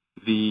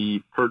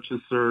the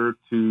purchaser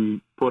to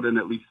put in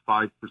at least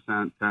 5%,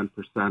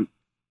 10%.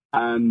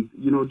 And,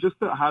 you know, just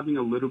having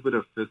a little bit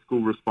of fiscal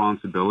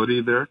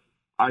responsibility there.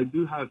 I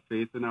do have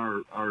faith in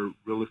our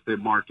real estate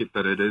market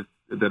that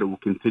it will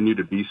continue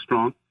to be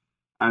strong.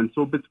 And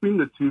so between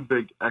the two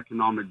big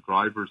economic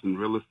drivers in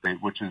real estate,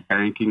 which is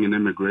banking and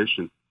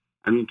immigration,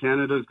 I mean,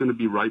 Canada is going to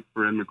be ripe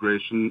for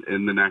immigration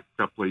in the next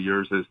couple of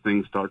years as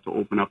things start to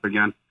open up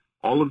again.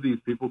 All of these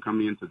people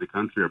coming into the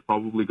country are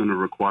probably going to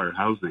require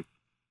housing.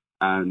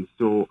 And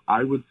so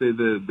I would say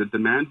the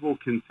demand will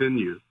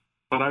continue.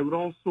 But I would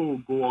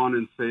also go on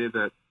and say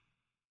that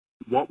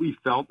what we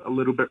felt a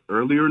little bit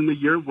earlier in the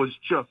year was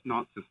just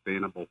not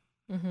sustainable.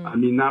 Mm-hmm. I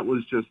mean, that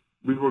was just,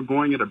 we were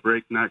going at a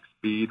breakneck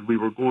speed. We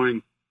were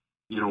going,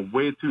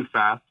 way too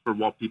fast for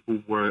what people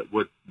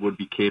would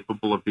be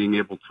capable of being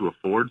able to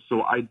afford.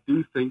 So I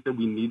do think that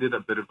we needed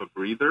a bit of a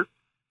breather.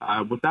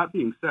 With that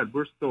being said,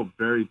 we're still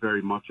very,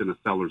 very much in a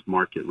seller's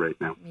market right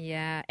now.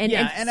 Yeah.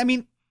 And I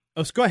mean,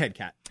 go ahead,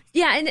 Kat.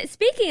 Yeah, and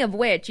speaking of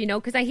which,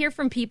 because I hear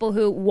from people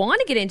who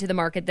want to get into the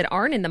market that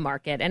aren't in the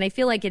market, and I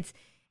feel like it's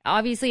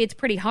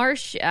pretty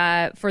harsh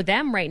for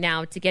them right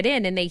now to get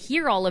in, and they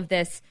hear all of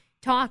this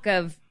talk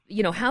of,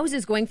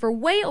 houses going for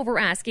way over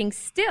asking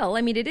still.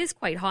 I mean, it is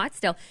quite hot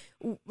still.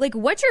 Like,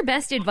 what's your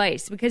best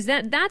advice? Because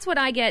that's what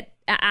I get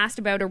asked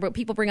about, or what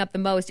people bring up the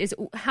most is,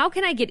 how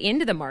can I get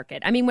into the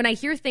market? I mean, when I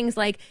hear things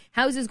like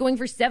houses going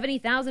for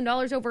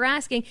 $70,000 over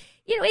asking,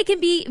 it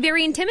can be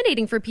very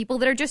intimidating for people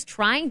that are just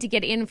trying to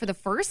get in for the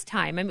first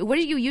time. I mean, what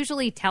do you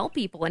usually tell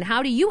people, and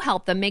how do you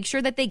help them make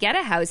sure that they get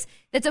a house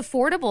that's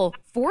affordable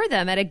for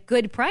them at a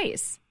good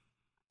price?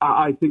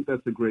 I think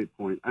that's a great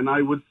point. And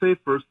I would say,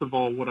 first of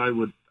all, what I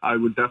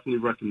would definitely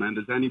recommend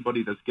is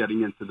anybody that's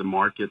getting into the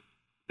market,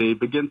 they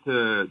begin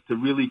to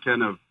really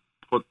kind of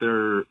put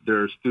their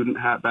student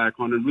hat back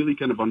on and really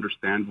kind of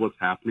understand what's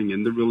happening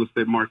in the real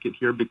estate market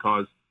here,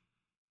 because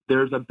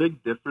there's a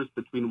big difference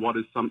between what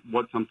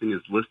something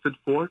is listed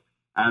for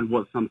and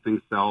what something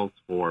sells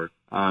for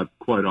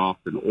quite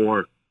often.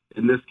 Or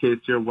in this case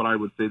here, what I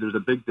would say, there's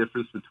a big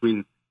difference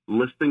between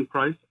listing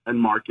price and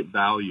market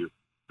value.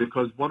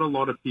 Because what a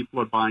lot of people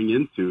are buying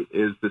into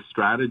is the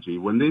strategy.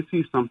 When they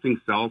see something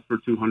sell for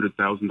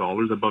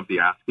 $200,000 above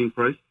the asking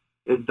price,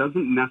 it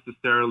doesn't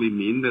necessarily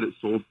mean that it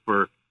sold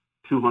for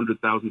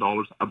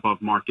 $200,000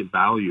 above market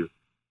value.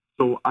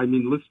 So, I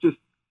mean, let's just,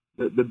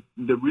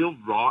 the real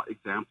raw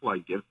example I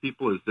give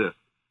people is this.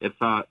 If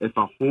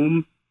a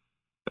home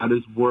that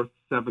is worth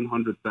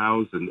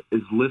 $700,000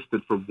 is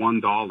listed for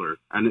 $1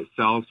 and it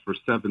sells for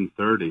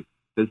 $730,000,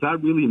 does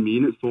that really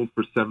mean it sold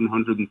for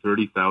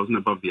 $730,000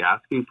 above the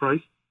asking price?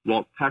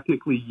 Well,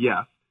 technically,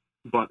 yes,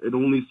 but it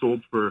only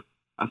sold for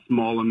a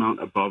small amount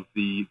above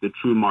the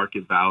true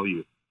market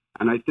value.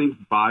 And I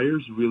think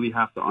buyers really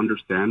have to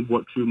understand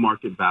what true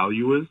market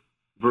value is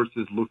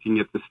versus looking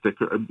at the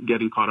sticker,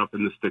 getting caught up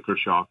in the sticker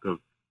shock of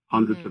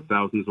hundreds of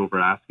thousands over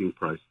asking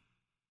price.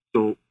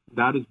 So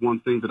that is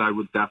one thing that I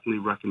would definitely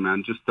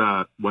recommend. Just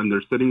when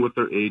they're sitting with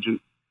their agent,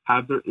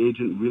 have their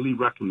agent really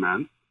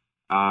recommend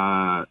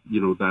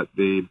that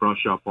they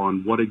brush up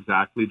on what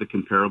exactly the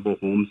comparable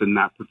homes in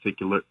that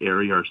particular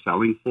area are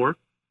selling for.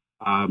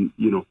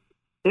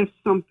 If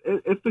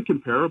the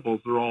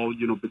comparables are all,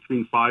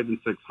 between 500 and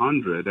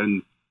 600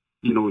 and,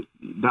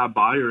 that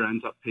buyer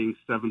ends up paying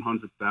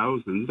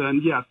 700,000,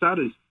 then yes, that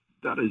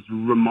is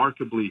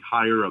remarkably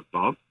higher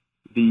above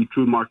the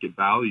true market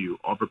value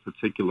of a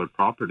particular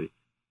property.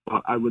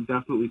 But I would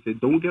definitely say,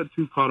 don't get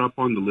too caught up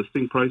on the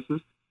listing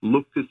prices.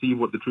 Look to see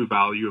what the true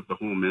value of the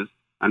home is.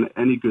 And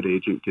any good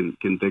agent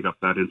can dig up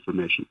that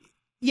information.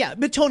 Yeah,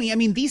 but Tony, I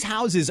mean, these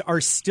houses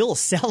are still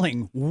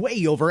selling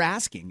way over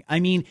asking. I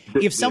mean,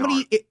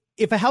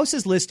 if a house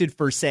is listed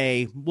for,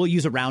 say, we'll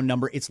use a round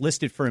number, it's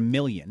listed for $1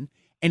 million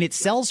and it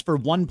sells for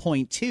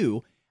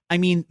 1.2, I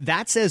mean,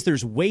 that says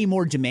there's way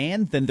more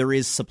demand than there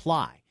is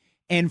supply.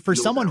 And for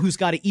someone who's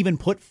got to even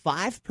put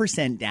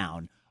 5%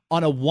 down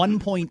on a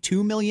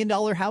 $1.2 million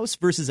house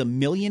versus $1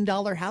 million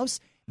house,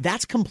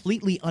 that's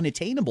completely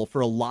unattainable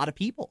for a lot of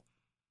people.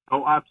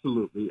 Oh,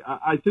 absolutely.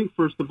 I think,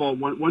 first of all,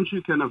 once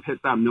you kind of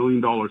hit that $1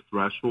 million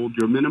threshold,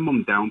 your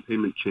minimum down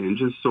payment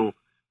changes. So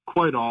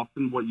quite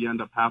often what you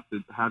end up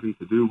having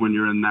to do when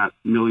you're in that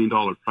 $1 million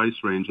price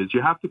range is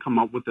you have to come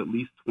up with at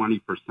least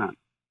 20%.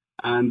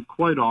 And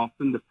quite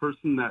often the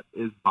person that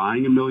is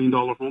buying $1 million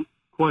home,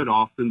 quite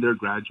often they're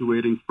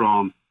graduating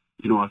from,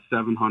 a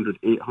 $700,000,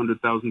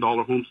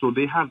 $800,000 home. So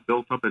they have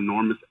built up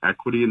enormous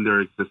equity in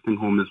their existing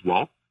home as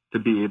well to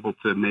be able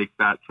to make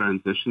that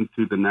transition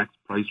to the next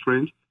price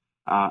range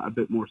a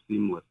bit more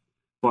seamless.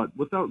 But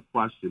without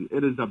question,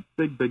 it is a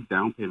big, big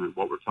down payment,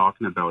 what we're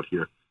talking about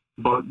here.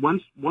 But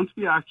once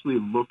we actually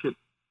look at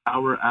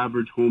our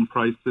average home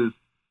prices,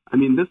 I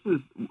mean, this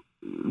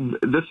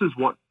is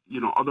what,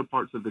 other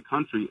parts of the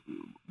country,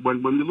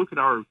 when we look at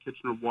our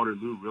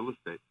Kitchener-Waterloo real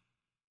estate,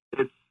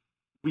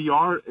 we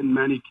are in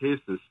many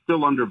cases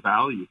still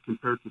undervalued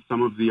compared to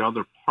some of the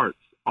other parts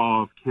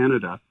of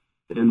Canada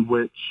in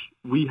which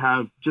we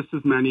have just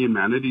as many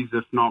amenities,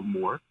 if not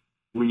more.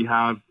 We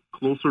have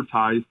closer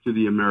ties to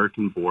the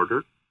American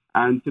border.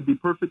 And to be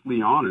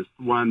perfectly honest,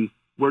 when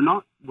we're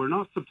not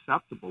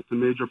susceptible to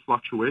major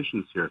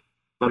fluctuations here.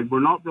 Like, we're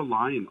not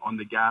reliant on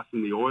the gas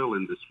and the oil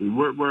industry.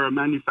 We're a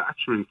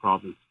manufacturing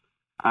province.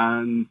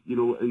 And,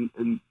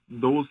 in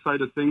those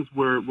side of things,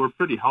 we're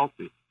pretty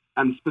healthy.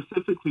 And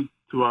specifically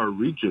to our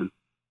region,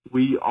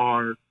 we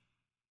are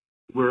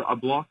we're a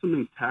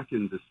blossoming tech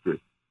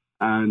industry,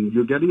 and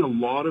you're getting a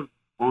lot of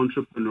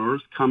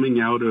entrepreneurs coming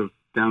out of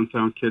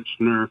downtown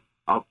Kitchener,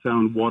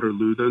 uptown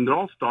Waterloo, and they're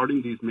all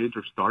starting these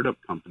major startup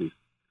companies.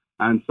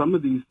 And some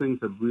of these things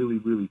have really,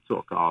 really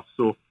took off.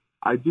 So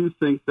I do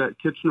think that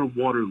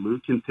Kitchener-Waterloo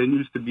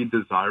continues to be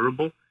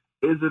desirable.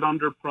 Is it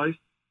underpriced?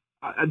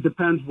 It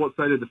depends what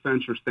side of the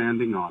fence you're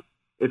standing on.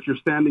 If you're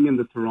standing in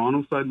the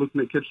Toronto side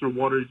looking at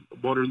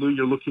Kitchener-Waterloo,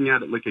 you're looking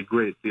at it like a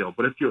great deal.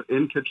 But if you're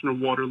in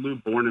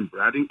Kitchener-Waterloo, born and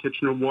bred in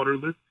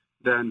Kitchener-Waterloo,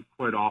 then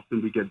quite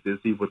often we get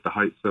dizzy with the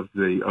heights of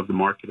the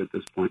market at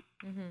this point.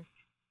 Mm-hmm.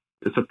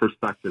 It's a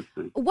perspective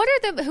thing.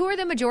 Who are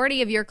the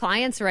majority of your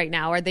clients right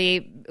now?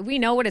 We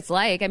know what it's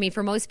like. I mean,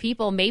 for most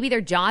people, maybe their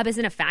job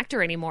isn't a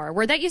factor anymore,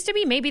 where that used to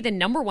be maybe the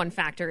number one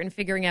factor in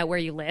figuring out where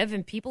you live.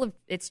 And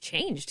it's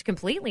changed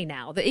completely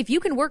now. If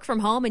you can work from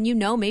home and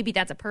maybe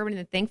that's a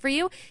permanent thing for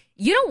you,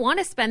 you don't want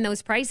to spend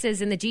those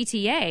prices in the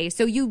GTA.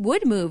 So you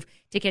would move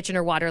to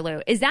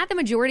Kitchener-Waterloo. Is that the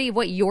majority of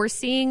what you're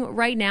seeing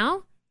right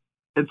now?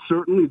 It's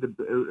certainly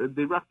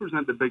they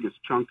represent the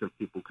biggest chunk of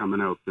people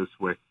coming out this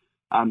way.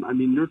 I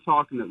mean, you're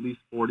talking at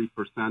least 40%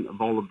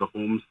 of all of the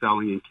homes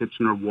selling in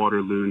Kitchener,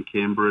 Waterloo, and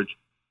Cambridge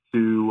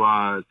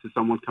to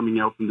someone coming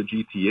out from the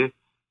GTA.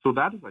 So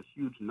that is a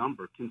huge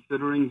number,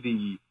 considering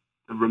the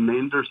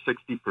remainder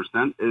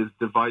 60% is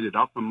divided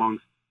up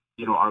amongst,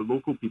 our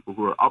local people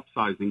who are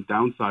upsizing,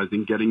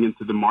 downsizing, getting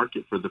into the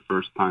market for the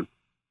first time.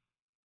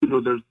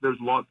 There's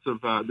lots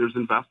of there's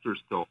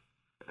investors still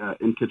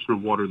in Kitchener,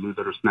 Waterloo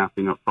that are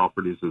snapping up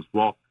properties as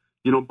well.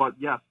 But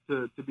yes,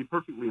 to be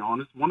perfectly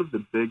honest, one of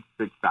the big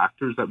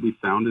factors that we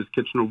found is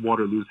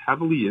Kitchener-Waterloo is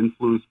heavily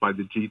influenced by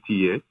the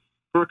GTA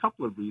for a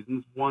couple of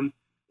reasons. One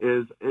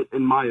is,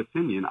 in my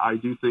opinion, I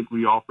do think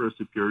we offer a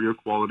superior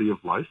quality of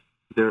life.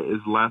 There is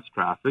less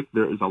traffic.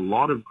 There is a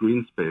lot of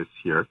green space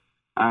here.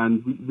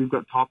 And we've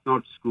got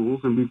top-notch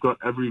schools, and we've got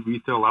every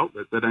retail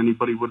outlet that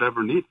anybody would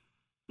ever need.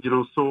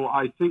 So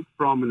I think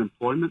from an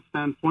employment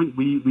standpoint,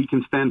 we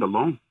can stand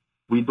alone.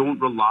 We don't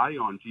rely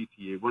on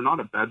GTA. We're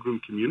not a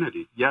bedroom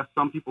community. Yes,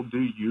 some people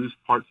do use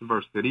parts of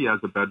our city as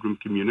a bedroom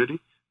community,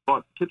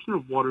 but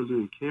Kitchener-Waterloo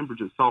and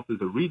Cambridge itself as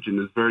a region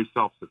is very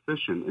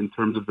self-sufficient in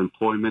terms of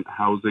employment,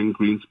 housing,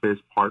 green space,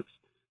 parks,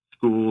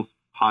 schools,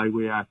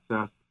 highway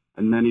access,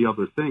 and many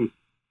other things.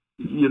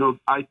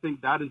 I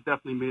think that has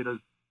definitely made us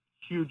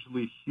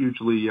hugely,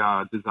 hugely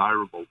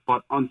desirable.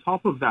 But on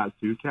top of that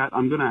too, Kat,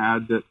 I'm going to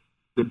add that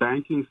the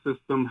banking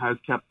system has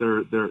kept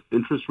their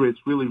interest rates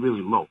really,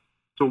 really low.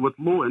 So with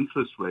low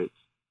interest rates,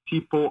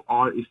 people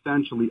are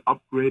essentially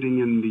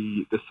upgrading in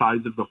the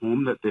size of the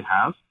home that they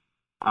have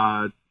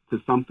to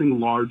something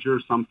larger,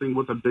 something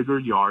with a bigger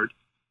yard.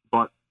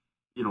 But,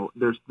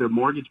 their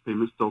mortgage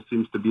payment still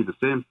seems to be the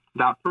same.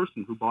 That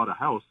person who bought a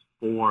house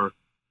for,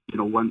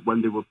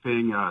 when they were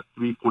paying a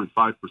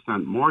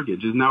 3.5%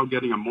 mortgage is now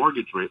getting a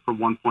mortgage rate for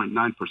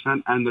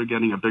 1.9%, and they're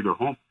getting a bigger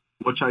home,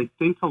 which I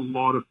think a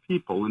lot of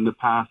people in the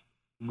past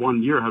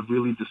 1 year have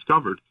really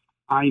discovered.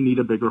 I need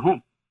a bigger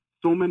home.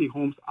 So many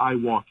homes I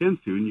walk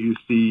into and you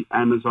see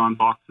Amazon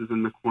boxes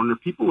in the corner.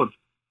 People have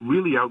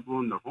really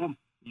outgrown their home,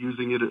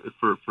 using it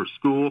for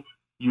school,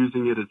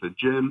 using it as a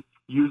gym,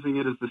 using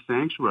it as a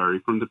sanctuary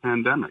from the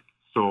pandemic.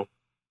 So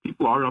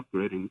people are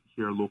upgrading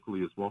here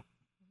locally as well.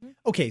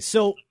 Okay,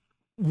 so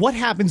what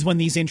happens when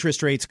these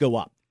interest rates go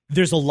up?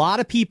 There's a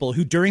lot of people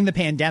who during the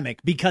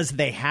pandemic, because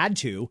they had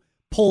to,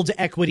 pulled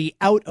equity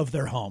out of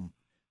their home.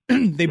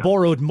 They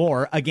borrowed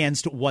more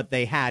against what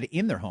they had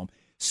in their home.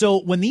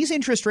 So when these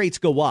interest rates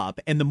go up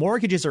and the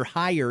mortgages are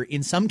higher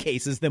in some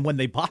cases than when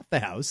they bought the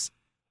house,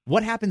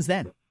 what happens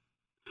then?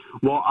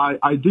 Well,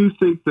 I do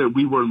think that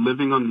we were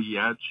living on the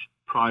edge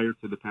prior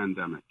to the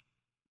pandemic.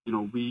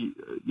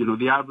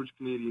 The average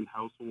Canadian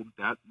household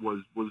debt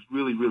was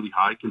really, really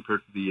high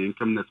compared to the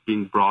income that's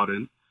being brought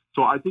in.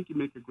 So I think you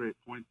make a great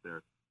point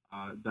there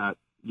that,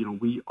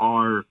 we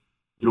are,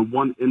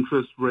 one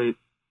interest rate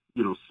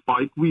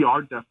spike, we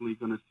are definitely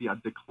going to see a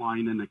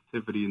decline in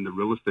activity in the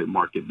real estate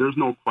market. There's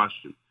no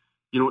question.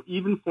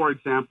 Even, for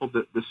example,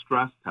 the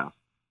stress test,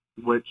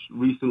 which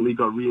recently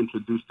got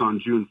reintroduced on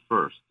June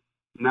 1st,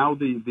 now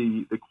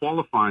the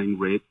qualifying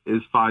rate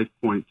is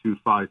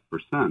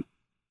 5.25%,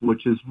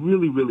 which is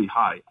really, really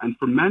high. And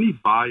for many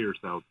buyers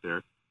out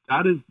there,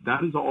 that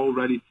is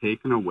already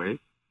taken away,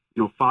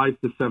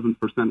 5 to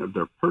 7% of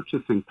their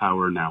purchasing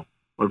power now,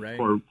 or right,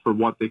 for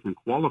what they can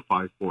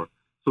qualify for.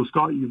 So,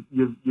 Scott,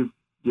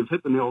 you've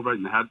hit the nail right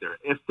in the head there.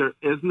 If there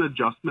is an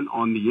adjustment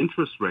on the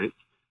interest rates,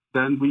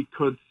 then we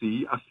could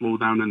see a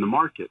slowdown in the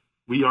market.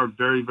 We are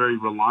very, very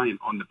reliant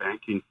on the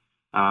banking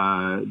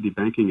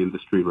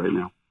industry right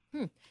now.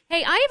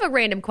 Hey, I have a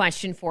random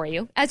question for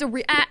you. As a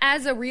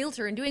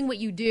realtor and doing what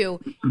you do,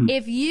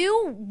 if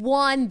you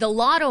won the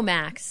Lotto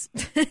Max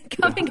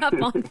coming up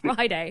on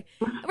Friday,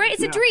 right?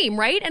 It's a dream,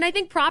 right? And I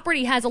think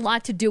property has a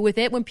lot to do with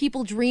it. When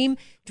people dream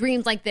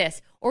dreams like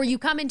this, or you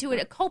come into it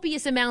at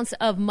copious amounts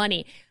of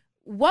money,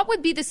 what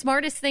would be the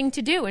smartest thing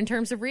to do in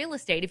terms of real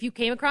estate if you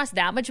came across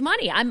that much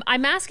money?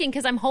 I'm asking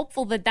because I'm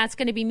hopeful that that's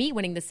going to be me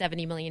winning the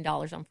 $70 million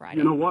on Friday.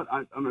 You know what?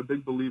 I'm a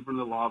big believer in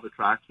the law of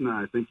attraction, and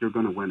I think you're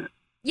going to win it.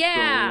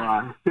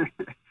 Yeah.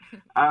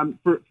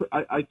 So,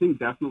 I think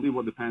definitely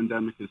what the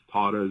pandemic has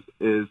taught us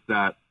is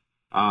that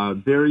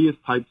various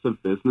types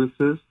of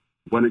businesses,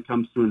 when it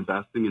comes to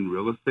investing in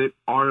real estate,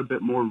 are a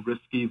bit more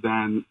risky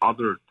than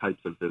other types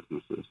of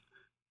businesses.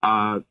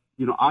 I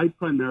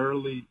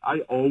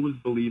always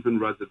believe in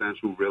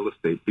residential real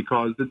estate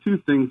because the two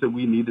things that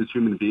we need as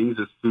human beings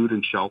is food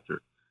and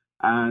shelter.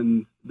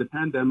 And the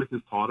pandemic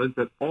has taught us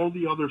that all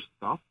the other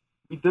stuff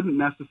we didn't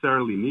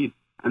necessarily need.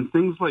 And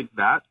things like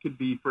that could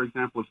be, for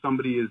example, if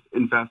somebody is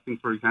investing,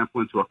 for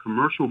example, into a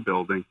commercial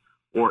building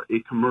or a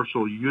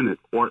commercial unit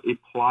or a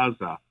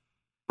plaza,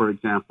 for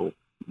example.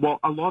 Well,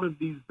 a lot of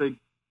these big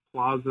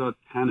plaza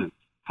tenants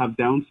have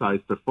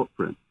downsized their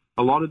footprint.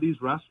 A lot of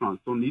these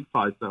restaurants don't need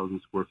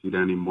 5,000 square feet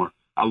anymore.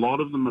 A lot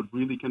of them have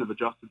really kind of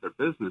adjusted their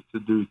business to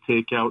do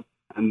takeout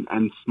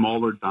and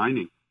smaller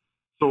dining.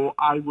 So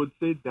I would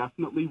say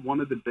definitely one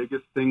of the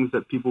biggest things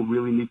that people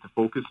really need to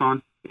focus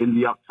on in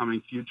the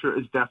upcoming future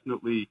is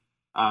definitely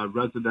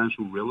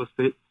residential real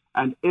estate.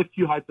 And if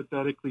you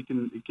hypothetically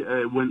can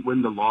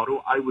win the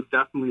lotto, I would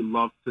definitely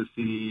love to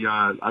see.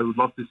 I would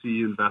love to see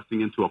you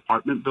investing into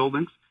apartment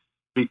buildings,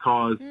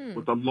 because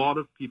with a lot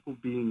of people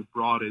being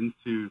brought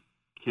into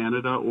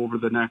Canada over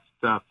the next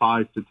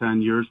 5 to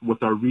 10 years,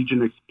 with our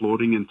region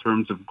exploding in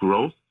terms of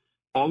growth,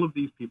 all of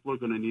these people are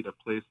going to need a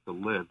place to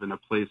live and a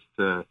place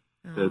to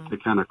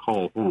kind of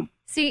call home.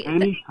 See,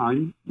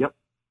 anytime. Yep.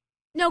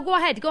 No, go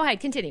ahead.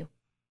 Continue.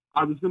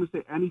 I was going to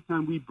say,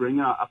 anytime we bring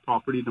a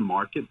property to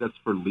market that's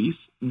for lease,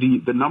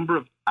 the number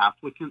of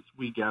applicants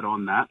we get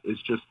on that is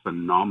just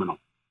phenomenal.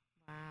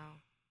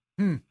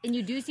 Wow. And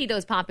you do see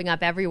those popping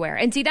up everywhere.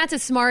 And see, that's a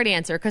smart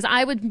answer, because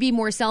I would be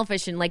more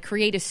selfish and like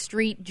create a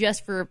street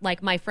just for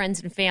like my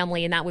friends and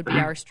family, and that would be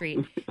our street.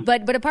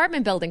 But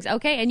apartment buildings,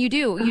 okay, and you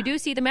do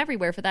see them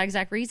everywhere for that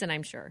exact reason,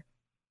 I'm sure.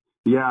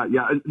 Yeah.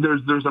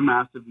 There's a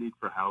massive need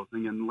for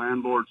housing, and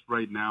landlords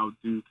right now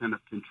do kind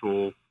of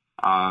control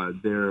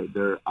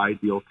their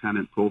ideal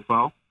tenant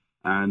profile,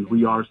 and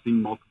we are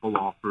seeing multiple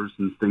offers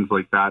and things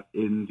like that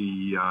in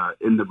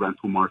the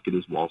rental market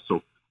as well.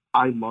 So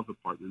I love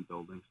apartment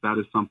buildings. That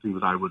is something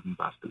that I would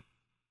invest in.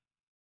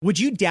 Would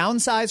you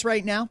downsize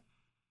right now?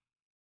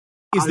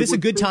 Is this a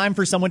good time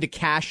for someone to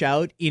cash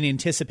out in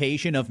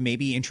anticipation of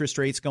maybe interest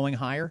rates going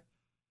higher?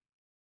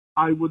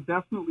 I would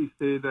definitely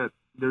say that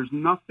there's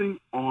nothing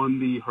on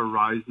the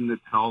horizon that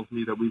tells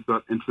me that we've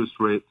got interest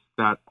rates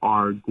that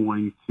are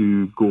going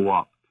to go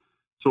up.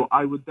 So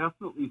I would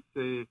definitely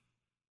say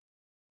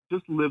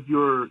just live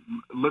your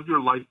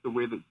life the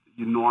way that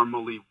you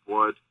normally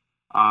would.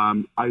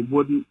 I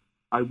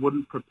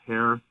wouldn't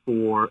prepare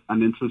for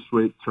an interest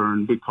rate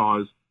turn,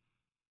 because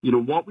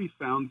what we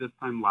found this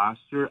time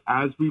last year,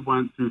 as we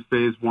went through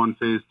phase 1,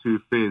 phase 2,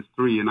 phase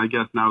 3, and I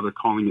guess now they're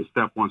calling it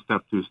step 1,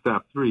 step 2,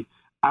 step 3.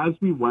 As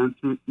we went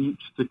through each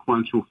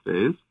sequential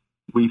phase,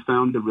 we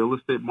found the real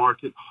estate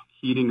market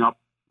heating up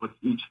with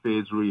each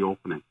phase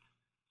reopening.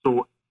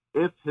 So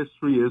if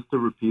history is to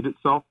repeat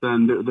itself,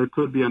 then there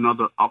could be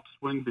another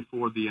upswing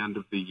before the end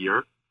of the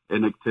year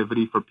in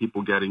activity for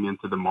people getting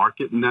into the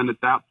market. And then at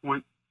that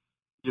point,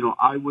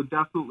 I would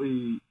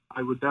definitely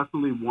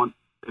want,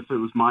 if it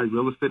was my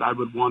real estate, I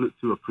would want it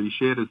to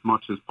appreciate as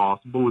much as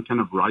possible and kind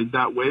of ride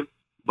that wave.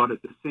 But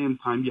at the same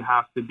time, you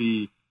have to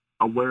be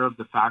aware of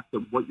the fact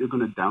that what you're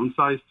going to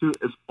downsize to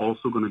is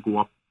also going to go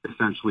up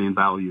essentially in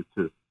value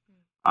too.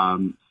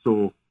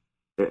 So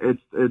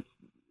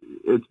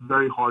it's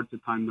very hard to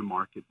time the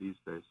market these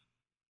days.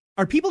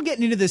 Are people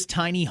getting into this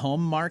tiny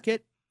home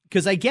market?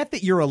 Because I get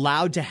that you're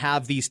allowed to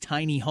have these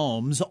tiny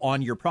homes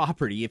on your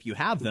property if you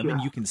have them, and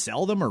you can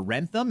sell them or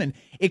rent them. And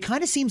it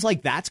kind of seems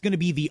like that's going to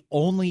be the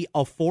only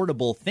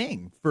affordable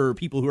thing for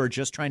people who are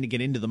just trying to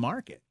get into the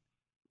market.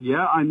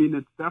 Yeah, I mean,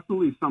 it's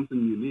definitely something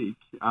unique,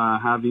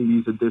 having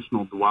these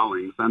additional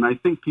dwellings. And I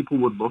think people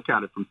would look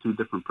at it from two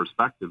different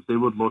perspectives. They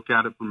would look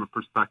at it from a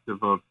perspective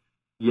of,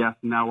 yes,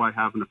 now I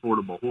have an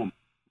affordable home.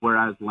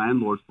 Whereas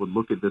landlords would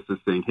look at this as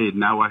saying, hey,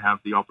 now I have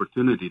the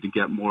opportunity to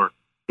get more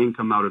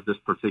income out of this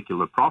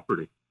particular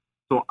property.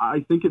 So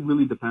I think it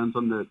really depends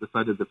on the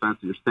side of the fence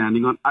that you're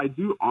standing on. I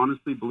do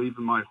honestly believe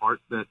in my heart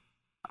that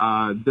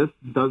this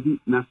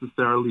doesn't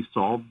necessarily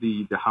solve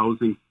the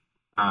housing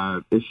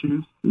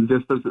issues.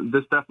 This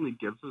definitely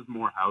gives us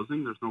more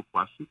housing. There's no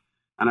question.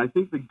 And I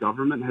think the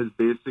government has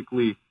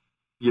basically,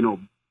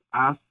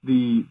 asked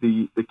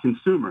the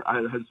consumer.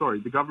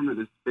 The government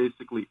has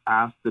basically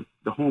asked the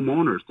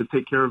homeowners to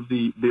take care of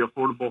the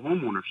affordable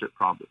homeownership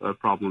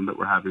problem that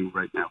we're having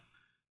right now.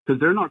 Because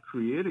they're not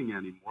creating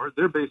anymore.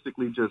 They're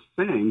basically just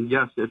saying,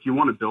 yes, if you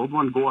want to build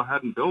one, go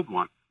ahead and build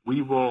one.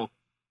 We will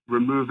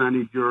remove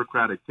any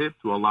bureaucratic tape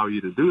to allow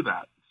you to do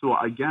that. So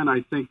again,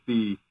 I think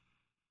the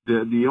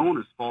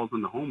onus falls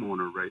on the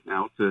homeowner right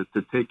now to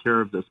take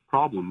care of this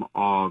problem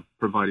of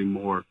providing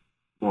more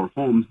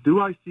homes. Do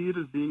I see it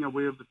as being a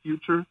way of the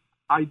future?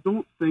 I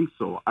don't think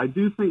so. I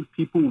do think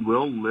people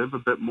will live a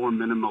bit more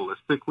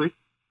minimalistically,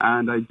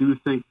 and I do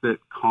think that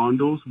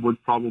condos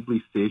would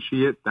probably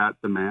satiate that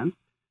demand.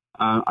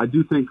 I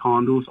do think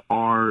condos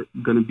are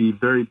going to be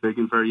very big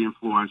and very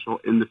influential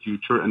in the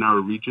future in our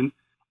region.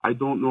 I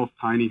don't know if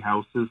tiny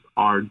houses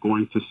are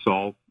going to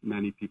solve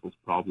many people's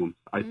problems.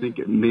 I think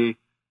it may.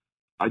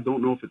 I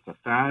don't know if it's a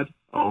fad,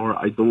 or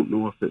I don't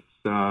know if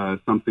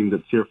it's something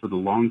that's here for the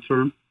long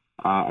term.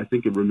 I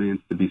think it remains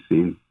to be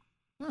seen.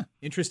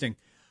 Interesting.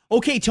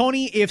 Okay,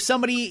 Tony, if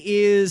somebody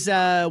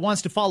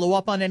wants to follow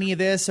up on any of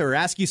this or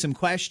ask you some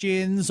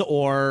questions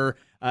or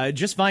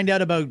just find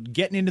out about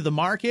getting into the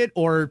market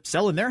or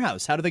selling their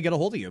house, how do they get a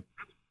hold of you?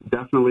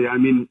 Definitely. I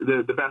mean,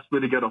 the best way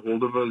to get a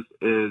hold of us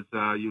is,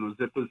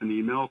 zip us an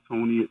email,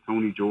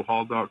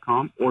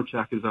 tony@tonyjohal.com, or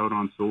check us out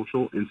on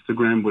social,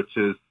 Instagram, which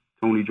is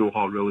Tony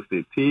Johal Real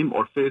Estate Team,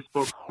 or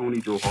Facebook, Tony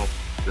Johal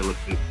Real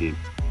Estate Team.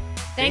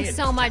 Thanks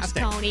so much,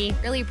 Tony.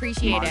 Really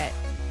appreciate it.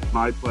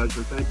 My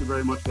pleasure. Thank you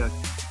very much, guys.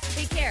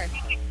 Take care.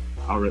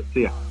 All right.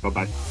 See ya.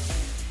 Bye-bye.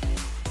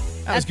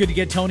 That was good to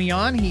get Tony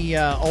on. He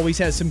always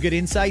has some good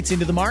insights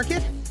into the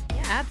market.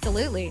 Yeah,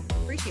 absolutely.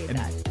 Appreciate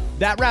that.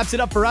 That wraps it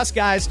up for us,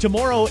 guys.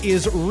 Tomorrow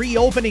is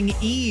reopening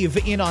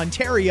eve in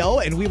Ontario,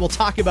 and we will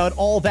talk about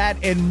all that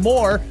and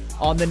more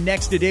on the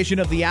next edition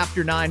of the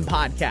After 9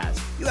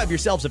 podcast. You have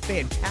yourselves a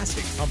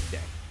fantastic hump day.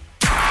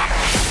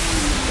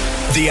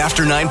 The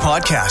After 9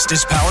 podcast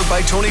is powered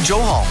by Tony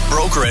Johal,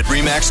 broker at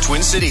RE/MAX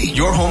Twin City.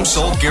 Your home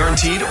sold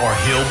guaranteed or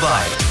he'll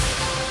buy it.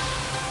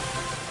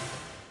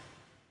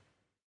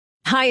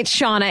 Hi, it's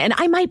Shauna, and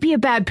I might be a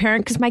bad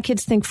parent because my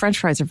kids think French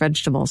fries are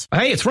vegetables.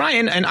 Hey, it's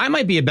Ryan, and I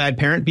might be a bad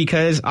parent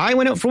because I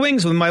went out for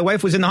wings when my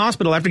wife was in the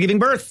hospital after giving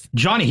birth.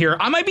 Johnny here.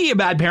 I might be a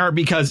bad parent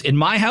because in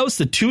my house,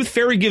 the tooth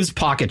fairy gives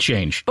pocket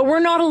change. But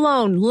we're not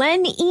alone.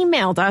 Len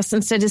emailed us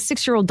and said his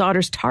 6-year-old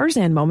daughter's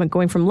Tarzan moment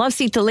going from love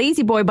seat to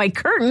lazy boy by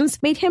curtains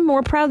made him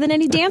more proud than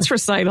any dance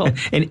recital.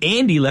 And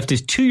Andy left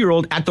his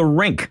 2-year-old at the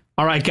rink.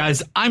 All right,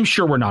 guys, I'm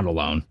sure we're not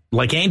alone.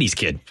 Like Andy's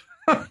kid.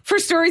 For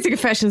stories and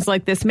confessions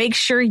like this, make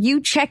sure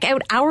you check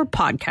out our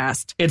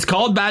podcast. It's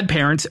called Bad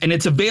Parents, and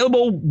it's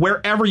available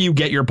wherever you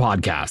get your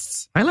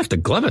podcasts. I left a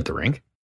glove at the rink.